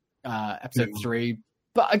by episode 3.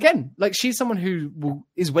 But again, like, she's someone who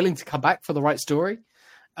is willing to come back for the right story.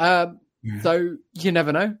 So you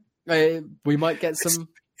never know. We might get some.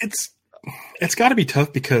 It's got to be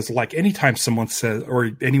tough because, like, anytime someone says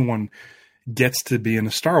or anyone gets to be in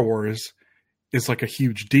a Star Wars, it's like a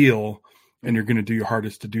huge deal, and you're going to do your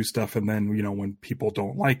hardest to do stuff. And then, you know, when people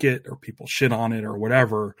don't like it or people shit on it or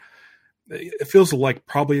whatever, it feels like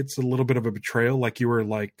probably it's a little bit of a betrayal. Like you were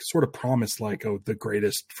like sort of promised like, oh, the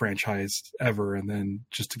greatest franchise ever. And then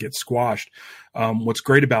just to get squashed. What's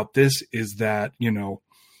great about this is that, you know,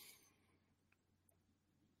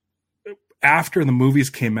 after the movies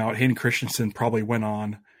came out, Hayden Christensen probably went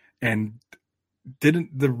on and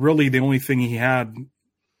the only thing he had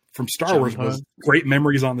from Star Wars was great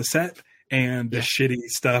memories on the set and the shitty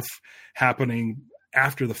stuff happening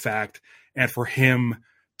after the fact. And for him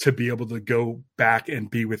to be able to go back and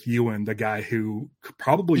be with Ewan, the guy who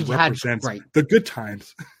probably represents the good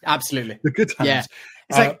times. Absolutely. The good times. Yeah.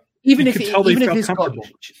 It's like, even if this got,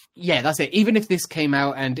 that's it. Even if this came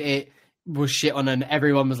out and it was shit on and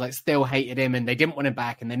everyone was like still hated him and they didn't want him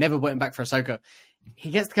back and they never want him back for Ahsoka,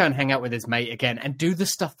 he gets to go and hang out with his mate again and do the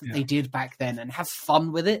stuff that they did back then and have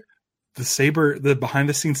fun with it. The behind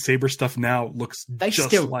the scenes saber stuff now looks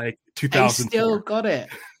like 2004. They still got it.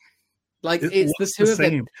 Like it's the two of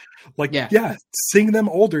them. Like seeing them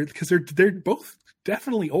older because they're both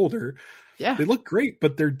definitely older. Yeah, they look great,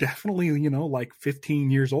 but they're definitely, you know, like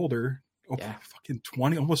 15 years older. Oh, fucking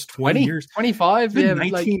 20, almost 20 years, 25.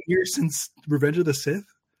 19 years since Revenge of the Sith.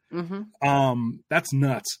 Mm-hmm. That's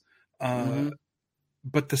nuts.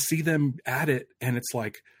 But to see them at it, and it's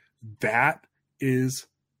like that is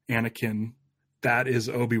Anakin, that is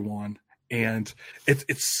Obi-Wan, and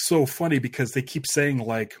it's so funny because they keep saying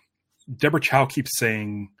like Deborah Chow keeps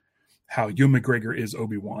saying how Ewan McGregor is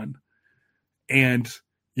Obi-Wan, and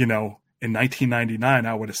you know in 1999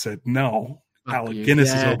 I would have said no. Alec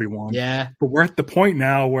Guinness is Obi-Wan. Yeah. But we're at the point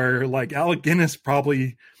now where like Alec Guinness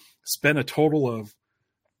probably spent a total of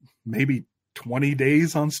maybe 20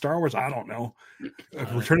 days on Star Wars. I don't know.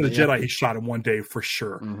 Return of the Jedi, he shot in one day for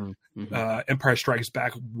sure. Empire Strikes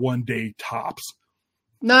Back, 1 day tops.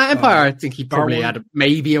 No, Empire, I think he probably had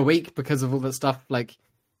maybe a week because of all that stuff. Like,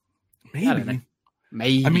 maybe. I don't know.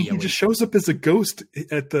 Maybe. I mean, he just shows up as a ghost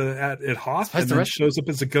at Hoth, and then shows up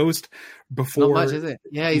as a ghost before. Not much, is it?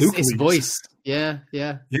 Yeah, it's voiced. Yeah.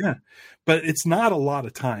 But it's not a lot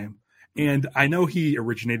of time. And I know he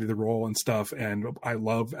originated the role and stuff, and I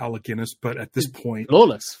love Alec Guinness, but at this point,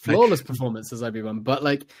 flawless performance as Obi-Wan. But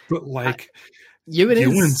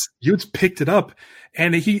Ewan's picked it up,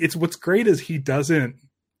 and it's what's great is he doesn't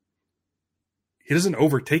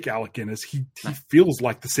overtake Alec Guinness. He feels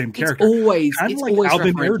like the same character. It's like always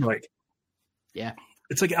Alden Ehrenreich. Yeah,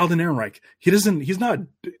 it's like Alden Ehrenreich. He's not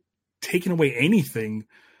taking away anything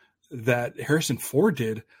that Harrison Ford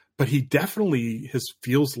did, but he definitely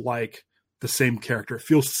feels like the same character. It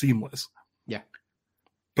feels seamless. Yeah.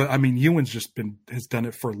 But I mean, Ewan's has done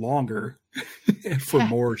it for longer and for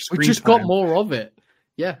more screen time. We just got more of it.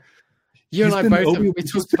 Yeah. You and I both we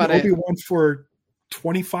talked about Obi-Wan for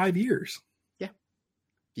 25 years.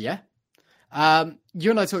 Yeah.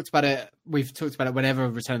 You and I talked about it. We've talked about it whenever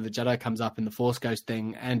Return of the Jedi comes up in the Force Ghost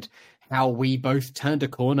thing, and how we both turned a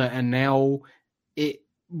corner, and now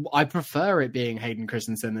I prefer it being Hayden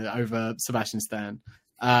Christensen over Sebastian Stan.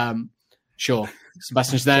 Sure,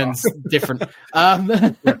 Sebastian Stan's different.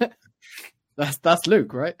 That's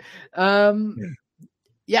Luke, right?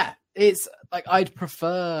 Yeah, it's like I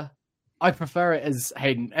prefer it as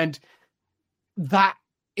Hayden, and that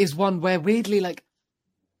is one where weirdly, like,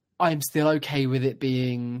 I'm still okay with it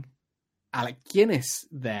being Alec Guinness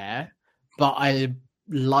there, but I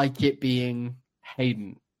like it being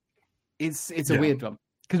Hayden. It's a weird one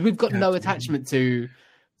because we've got no attachment to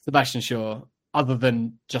Sebastian Shaw other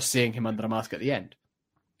than just seeing him under the mask at the end.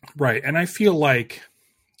 Right, and I feel like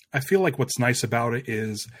what's nice about it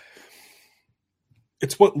is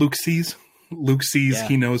it's what Luke sees. Luke sees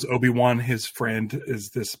he knows Obi-Wan, his friend,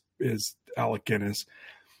 is Alec Guinness.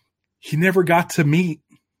 He never got to meet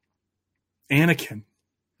Anakin.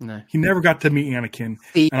 No, he never got to meet Anakin,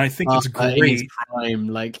 and I think it's great. Prime,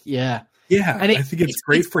 and I think it's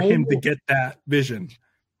great for him to get that vision.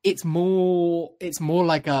 It's more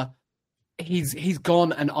like he's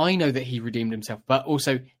gone, and I know that he redeemed himself, but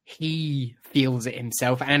also he feels it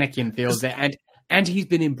himself. Anakin feels it, and he's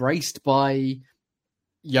been embraced by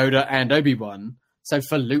Yoda and Obi-Wan. So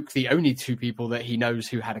for Luke, the only two people that he knows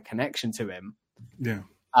who had a connection to him,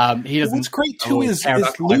 he doesn't. What's great too is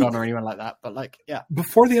Luke or anyone like that. But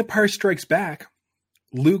before The Empire Strikes Back,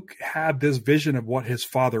 Luke had this vision of what his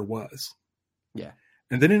father was. Yeah,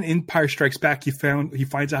 and then in Empire Strikes Back, he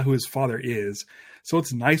finds out who his father is. So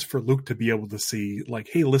it's nice for Luke to be able to see, like,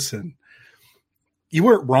 hey, listen, you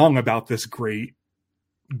weren't wrong about this great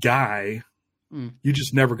guy. You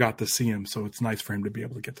just never got to see him, so it's nice for him to be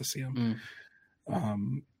able to get to see him.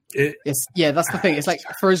 That's the thing. It's like,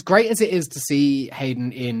 for as great as it is to see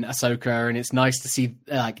Hayden in Ahsoka, and it's nice to see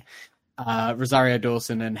Rosario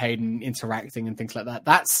Dawson and Hayden interacting and things like that.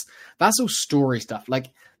 That's all story stuff.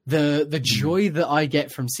 Like the joy that I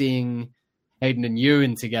get from seeing Hayden and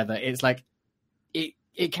Ewan together, it's like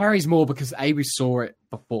it carries more because we saw it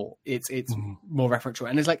before. It's more referential,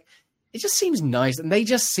 and it's like it just seems nice, and they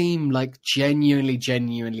just seem like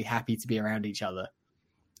genuinely happy to be around each other.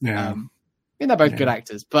 Yeah. They're both good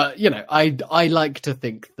actors, but I like to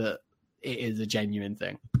think that it is a genuine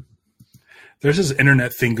thing. There's this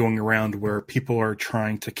internet thing going around where people are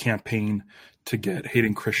trying to campaign to get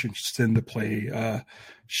Hayden Christensen to play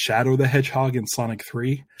Shadow the Hedgehog in Sonic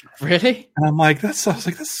 3. Really? And I'm like, that's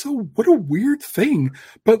so what a weird thing.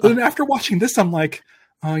 But then after watching this, I'm like,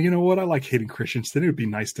 oh, you know what? I like Hayden Christensen. It would be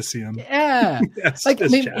nice to see him. Yeah. Yes,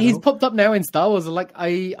 he's popped up now in Star Wars. Like,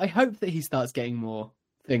 I hope that he starts getting more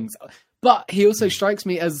things. But he also strikes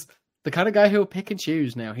me as the kind of guy who'll pick and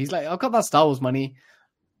choose now. He's like, I've got that Star Wars money.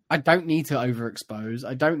 I don't need to overexpose.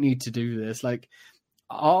 I don't need to do this. Like,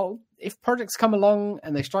 if projects come along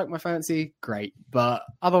and they strike my fancy, great. But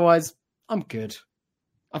otherwise, I'm good.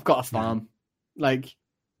 I've got a farm. Like,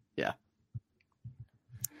 yeah.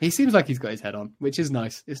 He seems like he's got his head on, which is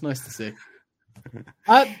nice. It's nice to see.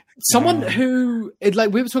 Someone who,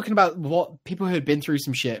 like, we were talking about what people who had been through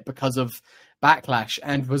some shit because of Backlash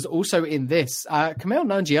and was also in this. Kumail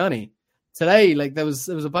Nanjiani. Today, like, there was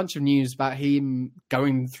a bunch of news about him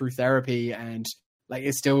going through therapy and like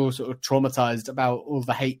is still sort of traumatized about all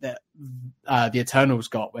the hate that the Eternals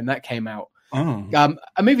got when that came out.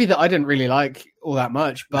 A movie that I didn't really like all that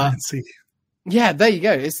much, but yeah, there you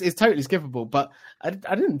go. It's totally skippable, but I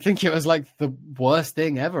didn't think it was like the worst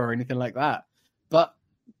thing ever or anything like that. But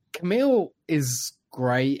Camille is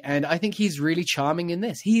great, and I think he's really charming in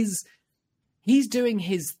this. He's doing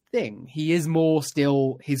his thing. He is more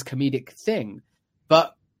still his comedic thing,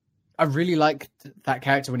 but I really liked that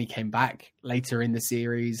character when he came back later in the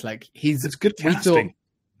series. Like, it's good casting.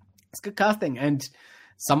 It's good casting, and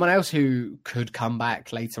someone else who could come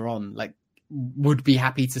back later on, like, would be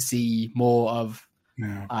happy to see more of.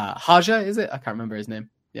 Haja, is it? I can't remember his name.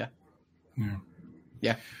 Yeah.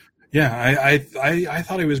 I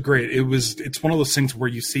thought he was great. It's one of those things where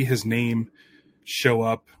you see his name show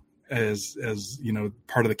up as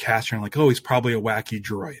part of the cast, and you're like, oh, he's probably a wacky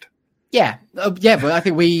droid. Yeah, but I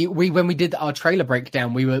think we when we did our trailer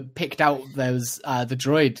breakdown, we were picked out. There was the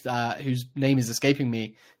droid whose name is escaping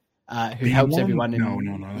me, who helps everyone. No,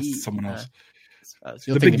 that's someone else.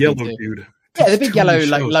 The big yellow dude. Yeah, the big yellow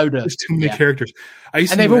like Loader. There's too many characters. And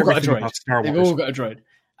they've all got a droid. They've all got a droid.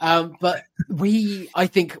 But I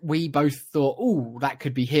think we both thought, oh, that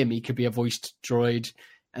could be him. He could be a voiced droid,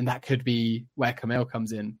 and that could be where Kumail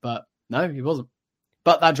comes in. But no, he wasn't.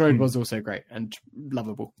 But that droid was also great and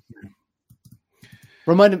lovable.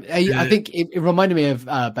 I think it reminded me of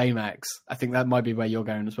Baymax. I think that might be where you're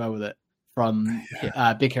going as well with it from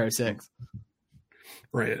Big Hero 6.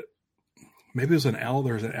 Right. Maybe it was an L.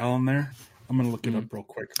 There's an L in there. I'm going to look it up real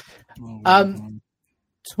quick.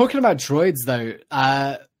 Talking about droids, though,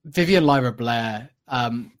 Vivian Lyra Blair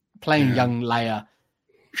playing young Leia,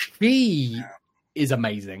 she is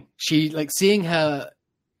amazing. She, like, seeing her,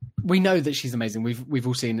 we know that she's amazing. We've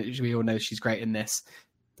all seen it. We all know she's great in this.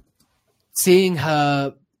 Seeing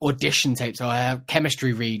her audition tapes or her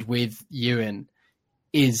chemistry read with Ewan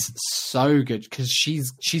is so good because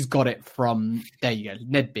she's got it from, there you go,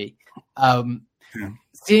 Nedby.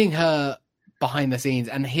 Seeing her behind the scenes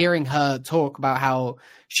and hearing her talk about how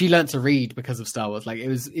she learned to read because of Star Wars. Like, it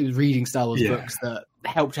was reading Star Wars books that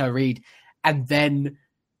helped her read. And then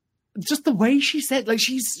just the way she said, like,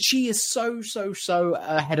 she is so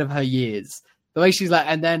ahead of her years. The way she's like,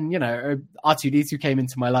 and then, R2-D2 came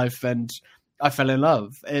into my life and I fell in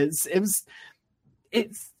love. It's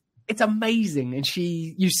amazing. And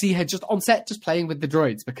you see her just on set, just playing with the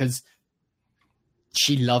droids because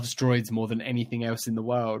she loves droids more than anything else in the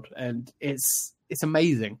world. And it's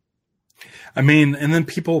amazing. I mean, and then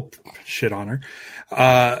people shit on her.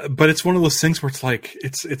 But it's one of those things where it's like,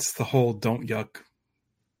 it's the whole don't yuck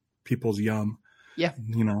people's yum. Yeah.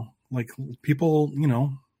 Like people,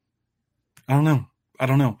 I don't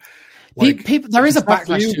know. Like, people, there is a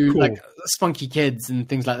backlash to like spunky kids and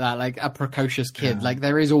things like that, like a precocious kid. Yeah. Like,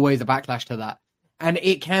 there is always a backlash to that. And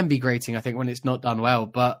it can be grating, I think, when it's not done well.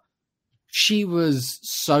 But she was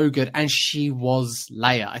so good, and she was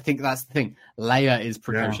Leia. I think that's the thing. Leia is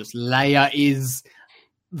precocious. Yeah. Leia is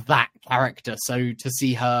that character. So to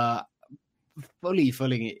see her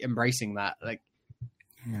fully embracing that, like,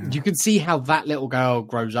 You can see how that little girl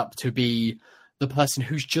grows up to be the person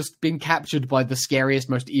who's just been captured by the scariest,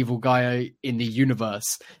 most evil guy in the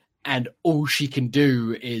universe, and all she can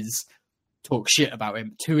do is talk shit about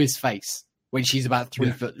him to his face when she's about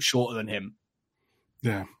 3 foot shorter than him.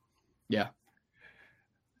 Yeah. Yeah.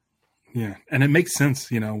 Yeah. And it makes sense,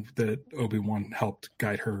 that Obi-Wan helped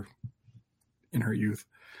guide her in her youth.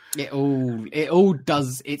 It all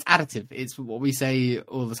does. It's additive. It's what we say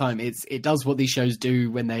all the time. It does what these shows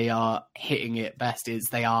do when they are hitting it best, is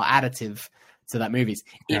they are additive to that movies.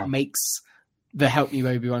 It makes the Help Me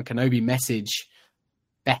Obi-Wan Kenobi message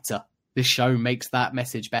better. This show makes that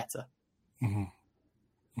message better. Mm-hmm.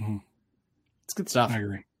 Mm-hmm. It's good stuff. I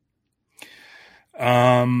agree.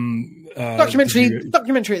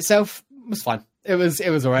 Documentary itself was fine. It was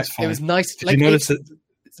all right. It was nice. Did you notice it?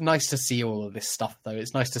 It's nice to see all of this stuff, though.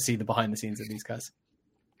 It's nice to see the behind the scenes of these guys.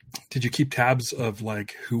 Did you keep tabs of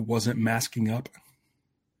who wasn't masking up?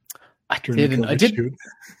 I didn't. I did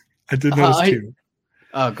notice too.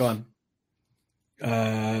 Oh, go on.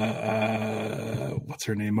 What's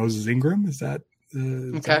her name? Moses Ingram? Is that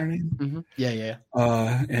her name? Mm-hmm. Yeah.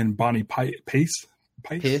 And Bonnie Pace.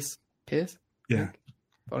 Pierce. Yeah.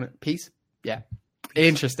 Peace. Yeah.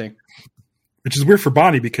 Interesting. Which is weird for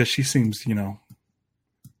Bonnie because she seems,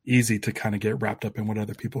 easy to kind of get wrapped up in what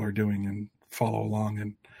other people are doing and follow along,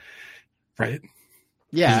 and right.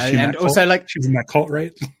 Yeah. And also she's in that cult,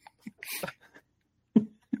 right?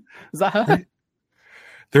 Is that her? Right?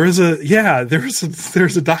 There's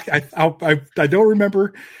a doc. I don't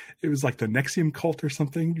remember. It was like the Nexium cult or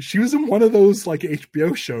something. She was in one of those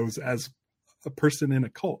HBO shows as a person in a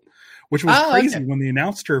cult, which was crazy when they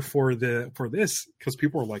announced her for this, because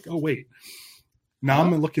people were like, "Oh wait." Now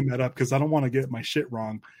I'm looking that up because I don't want to get my shit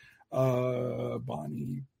wrong.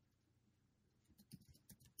 Bonnie.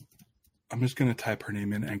 I'm just going to type her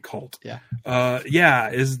name in and cult. Yeah.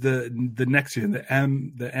 Is the Nexium,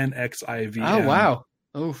 the NXIV. Oh, wow.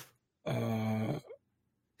 Oof.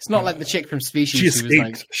 It's not like the chick from Species.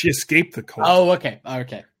 She escaped the cult. Oh, okay.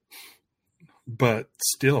 Okay. But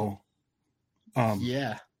still.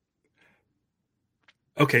 Yeah.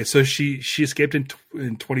 Okay, so she escaped in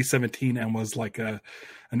 2017 and was like an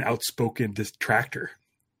outspoken detractor.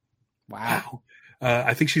 Wow.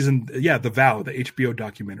 I think she's in The Vow, the HBO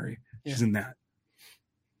documentary. Yeah. She's in that.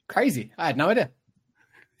 Crazy. I had no idea.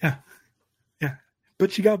 Yeah.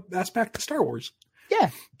 But she got asked back to Star Wars. Yeah,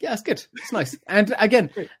 it's good. It's nice. And again,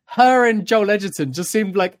 her and Joel Edgerton just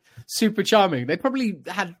seemed like super charming. They probably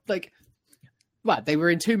had they were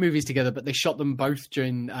in 2 movies together, but they shot them both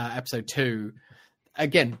during episode 2.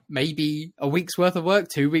 Again, maybe a week's worth of work,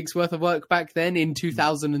 2 weeks worth of work back then in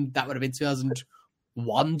 2000, and that would have been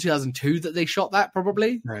 2001, 2002 that they shot that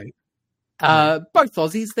probably. Right. Both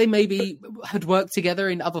Aussies, they maybe had worked together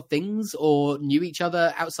in other things or knew each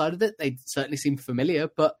other outside of it. They certainly seemed familiar,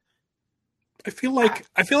 but I feel like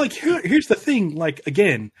here's the thing.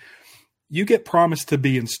 Again, you get promised to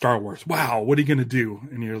be in Star Wars. Wow, what are you going to do?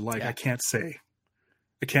 And you're like, I can't say.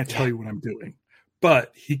 I can't tell you what I'm doing.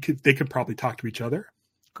 But they could probably talk to each other.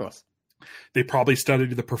 Of course. They probably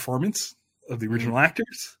studied the performance of the original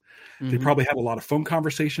actors. Mm-hmm. They probably had a lot of phone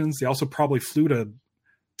conversations. They also probably flew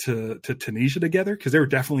to Tunisia together, because they were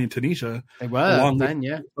definitely in Tunisia. They were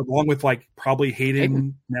along with probably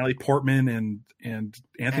Hayden, Natalie Portman, and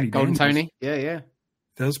Anthony Golden Tony. Yeah.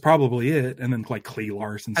 That was probably it. And then Clee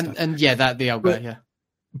Lars and stuff. And the old guy. Yeah.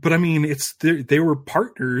 But I mean, they were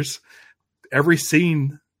partners. Every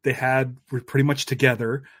scene they had were pretty much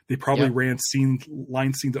together. They probably ran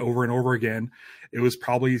line scenes over and over again. It was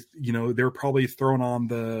probably, they were probably thrown on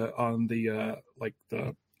the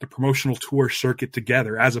promotional tour circuit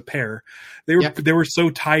together as a pair. They were so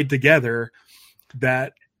tied together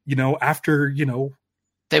that, after,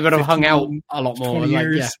 they would have hung out a lot more.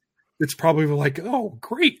 Years, it's probably oh,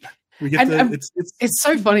 great. We get it's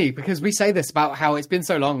so funny because we say this about how it's been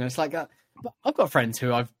so long, and it's like, I've got friends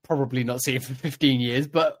who I've probably not seen for 15 years,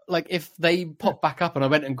 but if they pop back up and I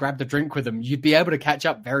went and grabbed a drink with them, you'd be able to catch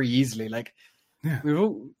up very easily. We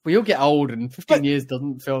all get old, and 15 years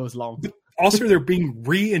doesn't feel as long. Also, they're being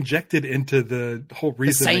re-injected into the whole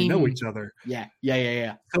reason they know each other. Yeah.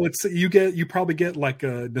 So you probably get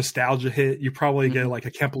a nostalgia hit. You probably get I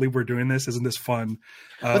can't believe we're doing this. Isn't this fun?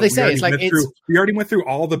 But they say we already went through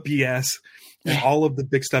all the BS and all of the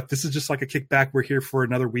big stuff. This is just like a kickback. We're here for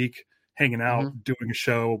another week, hanging out, doing a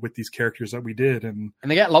show with these characters that we did, and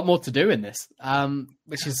they get a lot more to do in this,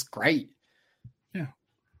 which is great. Yeah,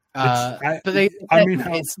 but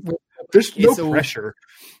there's no pressure.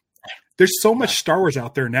 There's so much Star Wars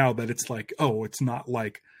out there now that it's it's not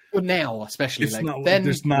well, now especially it's not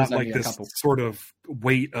there's not this sort of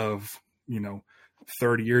weight of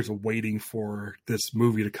 30 years of waiting for this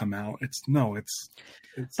movie to come out. It's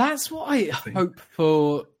that's what I hope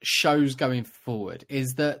for shows going forward,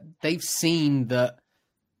 is that they've seen that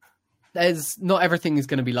there's not everything is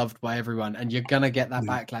going to be loved by everyone, and you're going to get that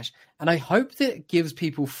backlash. And I hope that it gives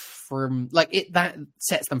people that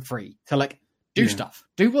sets them free to like do stuff,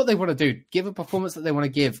 do what they want to do, give a performance that they want to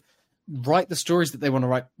give, write the stories that they want to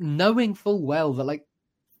write, knowing full well that like,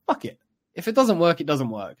 fuck it. If it doesn't work, it doesn't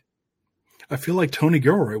work. I feel like Tony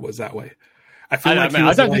Gilroy was that way. I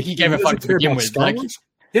don't think he gave a fuck to begin with. Like,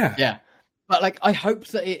 yeah. But like, I hope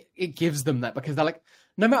that it gives them that, because they're like,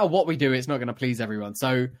 no matter what we do, it's not going to please everyone.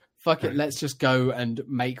 So fuck it, let's just go and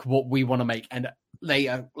make what we want to make. And they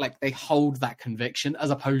hold that conviction as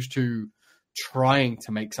opposed to trying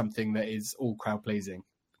to make something that is all crowd pleasing.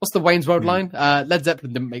 What's the Wayne's World line? Led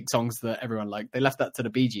Zeppelin didn't make songs that everyone liked. They left that to the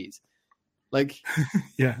Bee Gees. Like,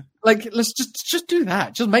 like let's just do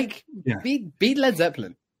that. Just be Led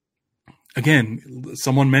Zeppelin. Again,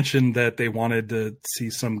 someone mentioned that they wanted to see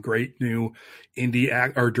some great new indie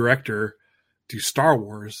director do Star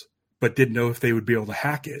Wars, but didn't know if they would be able to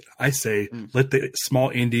hack it. I say, let the small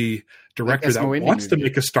indie director that wants to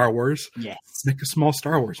make a Star Wars, make a small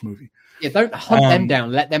Star Wars movie. Yeah, don't hunt them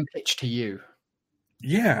down. Let them pitch to you.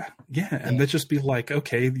 Yeah. And let's just be like,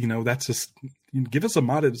 okay, that's just, give us a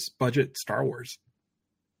modest budget Star Wars.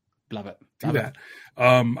 Love it. Do that.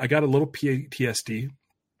 I got a little PTSD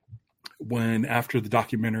when, after the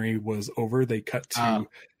documentary was over, they cut to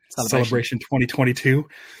Celebration 2022.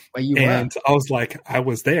 Where you and were. I was like, I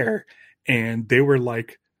was there, and they were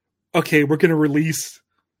like, okay, we're going to release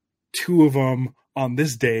 2 of them on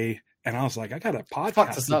this day. And I was like, I got a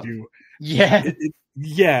podcast to do.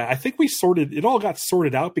 Yeah. I think it all got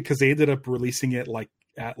sorted out because they ended up releasing it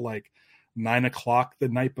at 9:00 the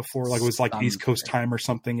night before. Like, it was like East Coast time or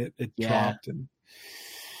something. It dropped.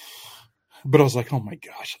 But I was like, oh my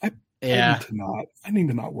gosh, I need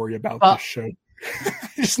to not worry about this show. I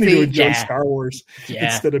just need to enjoy Star Wars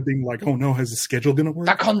instead of being like, oh no, has the schedule going to work?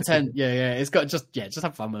 That content. It's got just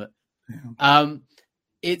have fun with it. Yeah.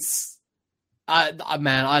 It's,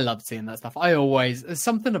 man, I love seeing that stuff. There's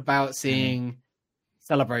something about seeing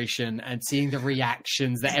Celebration and seeing the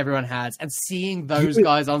reactions that everyone has and seeing those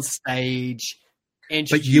guys on stage.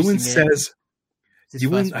 But Ewan says, I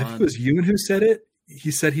think it was Ewan who said it.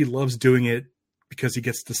 He said he loves doing it because he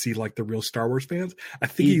gets to see like the real Star Wars fans. I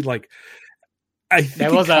think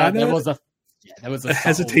there was a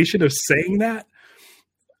hesitation of saying that,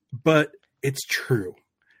 but it's true.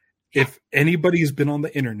 If anybody's been on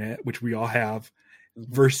the internet, which we all have,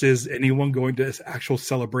 versus anyone going to this actual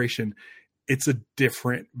Celebration, it's a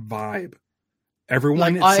different vibe.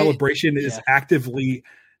 Everyone at Celebration is actively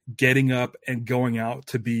getting up and going out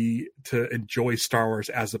to enjoy Star Wars,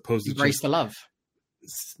 as opposed to embrace the love,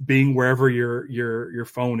 being wherever your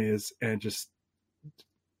phone is and just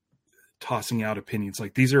tossing out opinions.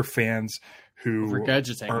 Like, these are fans who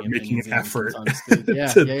are making an effort to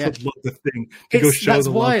look the thing, to go show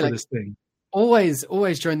the love for this thing.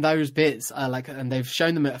 Always during those bits, and they've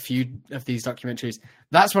shown them at a few of these documentaries.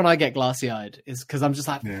 That's when I get glassy eyed, is because I'm just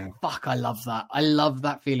like, fuck, I love that. I love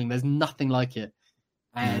that feeling. There's nothing like it.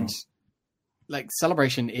 And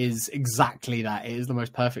Celebration is exactly that. It is the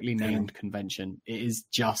most perfectly named convention. It is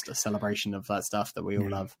just a celebration of that stuff that we all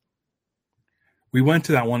love. We went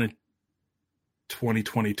to that one in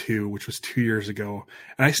 2022, which was 2 years ago,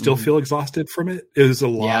 and I still feel exhausted from it. It was a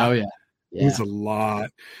lot. It was a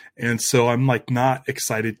lot. And so I'm not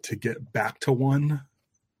excited to get back to one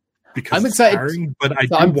because I'm excited, tiring, but I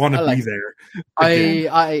do want to be there.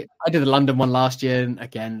 I did the London one last year, and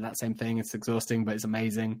again, that same thing. It's exhausting, but it's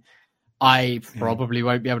amazing. I probably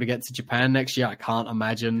won't be able to get to Japan next year. I can't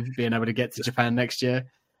imagine being able to get to Japan next year.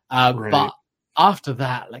 But after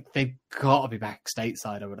that, they've got to be back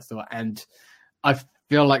stateside, I would have thought. And I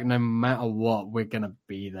feel like no matter what, we're going to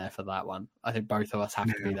be there for that one. I think both of us have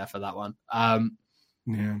to be there for that one.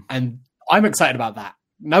 And I'm excited about that,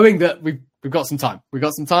 knowing that we've got some time. We've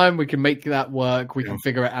got some time. We can make that work. We can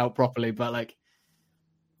figure it out properly. But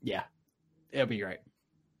it'll be great.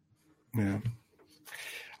 Yeah.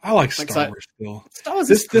 I like Star Wars still. Star Wars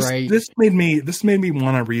is great. This made me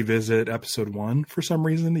want to revisit Episode 1 for some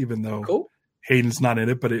reason, even though Hayden's not in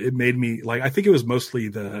it. But it made me I think it was mostly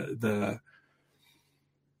the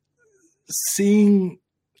seeing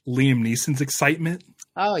Liam Neeson's excitement.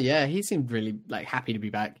 Oh yeah, he seemed really happy to be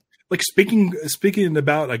back. Speaking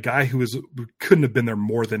about a guy who couldn't have been there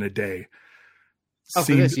more than a day.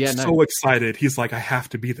 Seemed so excited. He's like, I have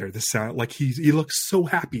to be there. This sound he looks so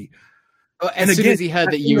happy. As soon as he heard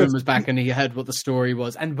that Ewan was back and he heard what the story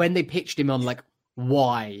was, and when they pitched him on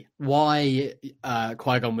why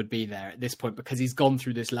Qui-Gon would be there at this point, because he's gone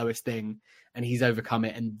through this lowest thing and he's overcome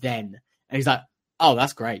it, and he's like, oh,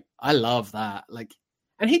 that's great. I love that. Like,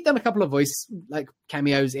 and he'd done a couple of voice like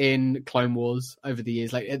cameos in Clone Wars over the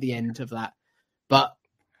years, like at the end of that. But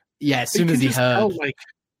yeah, as soon as he heard, tell, like,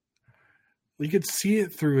 you could see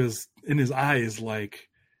it in his eyes, like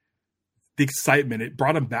the excitement. It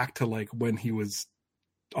brought him back to like when he was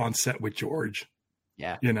on set with George.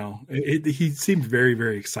 Yeah, you know, he seemed very,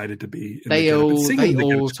 very excited to be. They all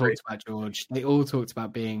talked about George. They all talked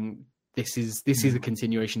about being this is a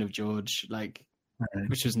continuation of George, like, right.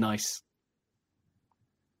 Which was nice.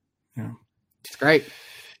 Yeah, it's great.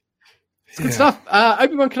 It's good stuff.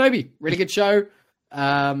 Obi-Wan Kenobi, really good show.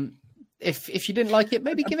 If you didn't like it,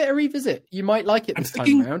 maybe give it a revisit. You might like it this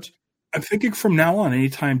time around. I'm thinking from now on,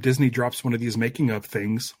 anytime Disney drops one of these making of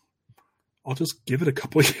things, I'll just give it a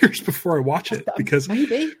couple of years before I watch it, because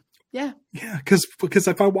maybe, yeah, because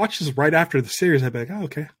if I watch this right after the series, I'd be like, oh,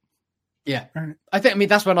 okay, yeah. All right. I think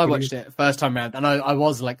that's when I watched it first time around, and I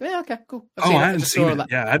was like, yeah, okay, cool. I hadn't seen it.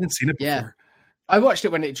 Yeah, I hadn't seen it before. Yeah. I watched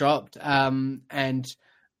it when it dropped, and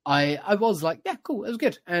I was like, yeah, cool, it was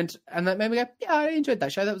good, and that made me go, yeah, I enjoyed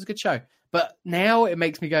that show. That was a good show. But now it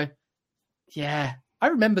makes me go, yeah, I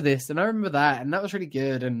remember this and I remember that, and that was really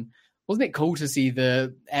good. And wasn't it cool to see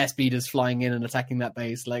the airspeeders flying in and attacking that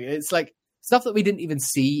base? Like, it's like stuff that we didn't even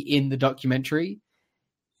see in the documentary.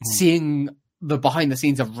 Seeing the behind the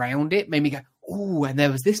scenes around it made me go, oh, and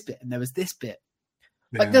there was this bit and there was this bit.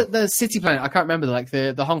 Yeah. Like the city planet, I can't remember, like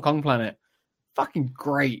the Hong Kong planet. Fucking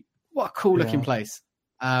great. What a cool looking place.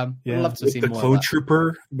 I'd love to see more clone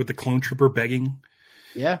trooper with the clone trooper begging.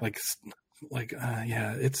 Yeah. It's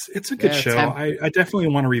a good show. I definitely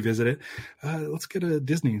want to revisit it. Let's get a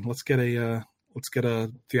Disney. Let's get a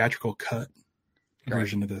theatrical cut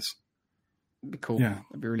version of this. It'd be cool. Yeah,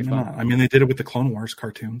 it'd be really fun. I mean, they did it with the Clone Wars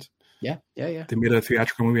cartoons. Yeah. They made a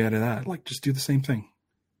theatrical movie out of that. Like, just do the same thing.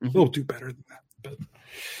 Mm-hmm. We'll do better than that.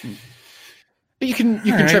 But you can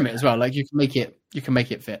trim it as well. Like, you can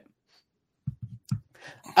make it fit.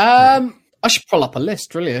 I should pull up a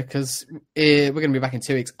list, really, because we're going to be back in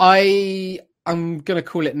 2 weeks. I'm going to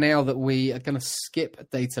call it now that we are going to skip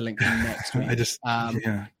Data Link next week. Because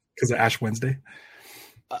of Ash Wednesday.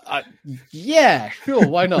 Yeah, sure,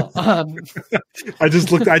 why not? I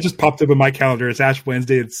just popped up in my calendar. It's Ash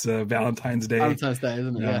Wednesday. It's Valentine's Day. Valentine's Day,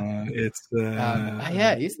 isn't it? Yeah. It's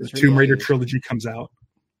the Tomb Raider trilogy comes out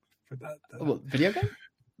for that. What, video game?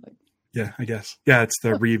 Yeah, I guess. Yeah, it's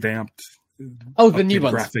the revamped. Oh, the new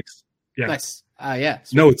ones. Graphics. Yeah. Nice. Yeah.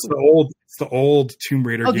 No, it's the old Tomb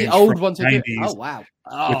Raider games. The old from ones. The 90s, oh wow.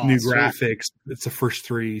 With new graphics. It's the first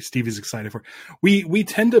 3. Stevie's excited for. We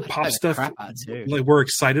tend to pop stuff like we're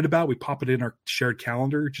excited about. We pop it in our shared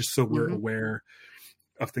calendar just so we're aware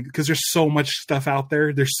of things, because there's so much stuff out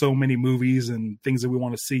there. There's so many movies and things that we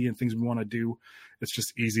want to see and things we want to do. It's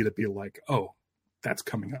just easy to be like, oh, that's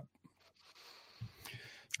coming up.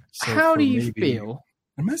 So how do you feel?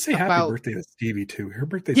 I'm going to say happy birthday to Stevie, too. Her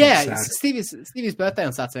birthday's on Saturday. Stevie's birthday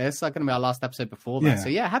on Saturday. It's going to be our last episode before that. Yeah. So,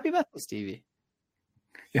 yeah, happy birthday, Stevie.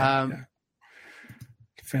 Yeah.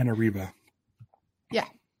 Fan of Reba. Yeah.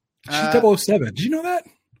 She's 007. Did you know that?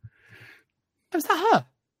 Was that her?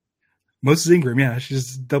 Moses Ingram, yeah.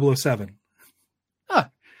 She's 007. Oh,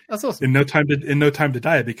 that's awesome. In No Time to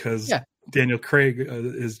Die, because Daniel Craig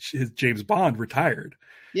is his James Bond retired.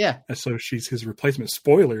 Yeah. And so she's his replacement.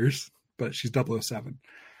 Spoilers. But she's 007.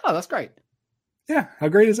 Oh, that's great. Yeah, how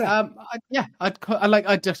great is that?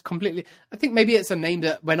 I just completely. I think maybe it's a name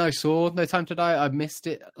that when I saw No Time to Die, I missed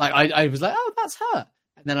it. Like I was like, oh, that's her,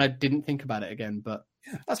 and then I didn't think about it again. But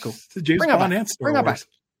that's cool. It's a James Bond and Star Wars. Bring her back.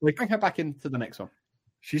 Bring her back into the next one.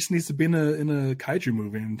 She just needs to be in a kaiju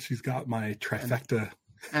movie, and she's got my trifecta.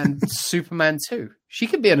 And Superman 2. She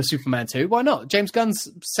could be in a Superman 2. Why not? James Gunn's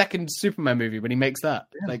second Superman movie when he makes that.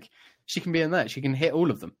 Yeah. Like, she can be in that. She can hit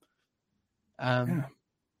all of them.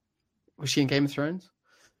 Was she in Game of Thrones?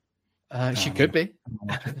 She could be.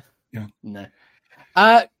 Yeah. No.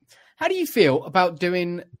 How do you feel about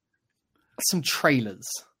doing some trailers?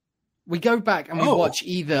 We go back and we watch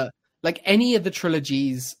either like any of the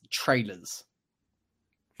trilogy's trailers.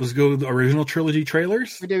 Let's go with the original trilogy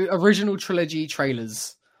trailers. We do original trilogy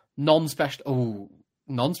trailers, non-special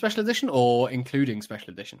edition or including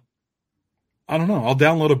special edition. I don't know. I'll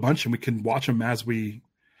download a bunch and we can watch them as we.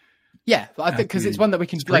 Yeah, I think because it's one that we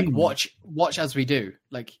can like watch as we do,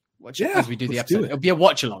 as we do the episode. It'll be a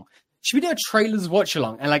watch along. Should we do a trailers watch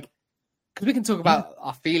along and because we can talk about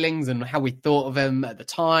our feelings and how we thought of them at the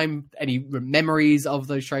time, any memories of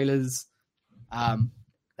those trailers. They're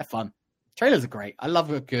fun. Trailers are great. I love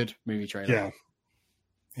a good movie trailer.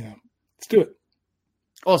 Yeah. Let's do it.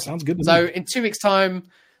 Awesome. Sounds good to So me. in 2 weeks' time,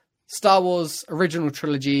 Star Wars original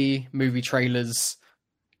trilogy movie trailers.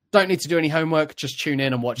 Don't need to do any homework. Just tune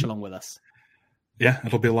in and watch along with us. Yeah,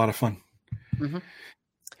 it'll be a lot of fun. Mm-hmm.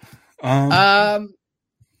 Um,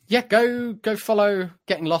 Yeah, go follow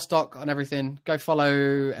Getting Lost Doc on everything. Go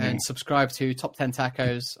follow and subscribe to Top 10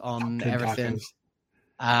 Tacos on 10 everything.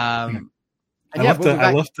 tacos. And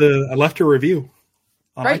I left a review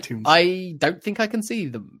on Great. iTunes. I don't think I can see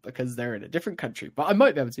them because they're in a different country, but I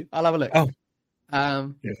might be able to. I'll have a look. Oh.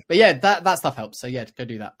 Yeah. But yeah, that stuff helps. So yeah, go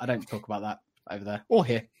do that. I don't talk about that over there or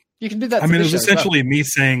here. You can do that. I mean, it was essentially me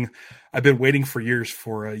saying I've been waiting for years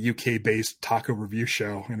for a UK-based taco review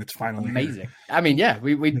show, and it's finally amazing. here. I mean, yeah,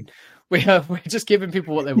 we're just giving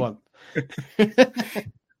people what they want.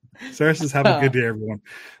 Sarah says, "Have a good day, everyone."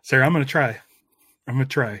 Sarah, I'm going to try.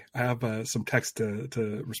 I have some text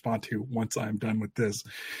to respond to once I'm done with this.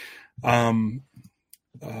 Yeah.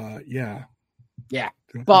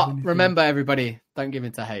 But remember, everybody, don't give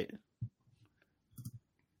in to hate.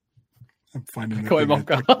 I'm finding Caught him off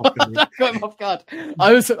guard. Caught him off guard.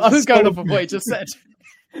 I was going off of what he just said.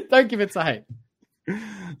 Don't give in to hate.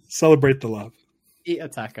 Celebrate the love. Eat a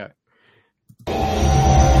taco.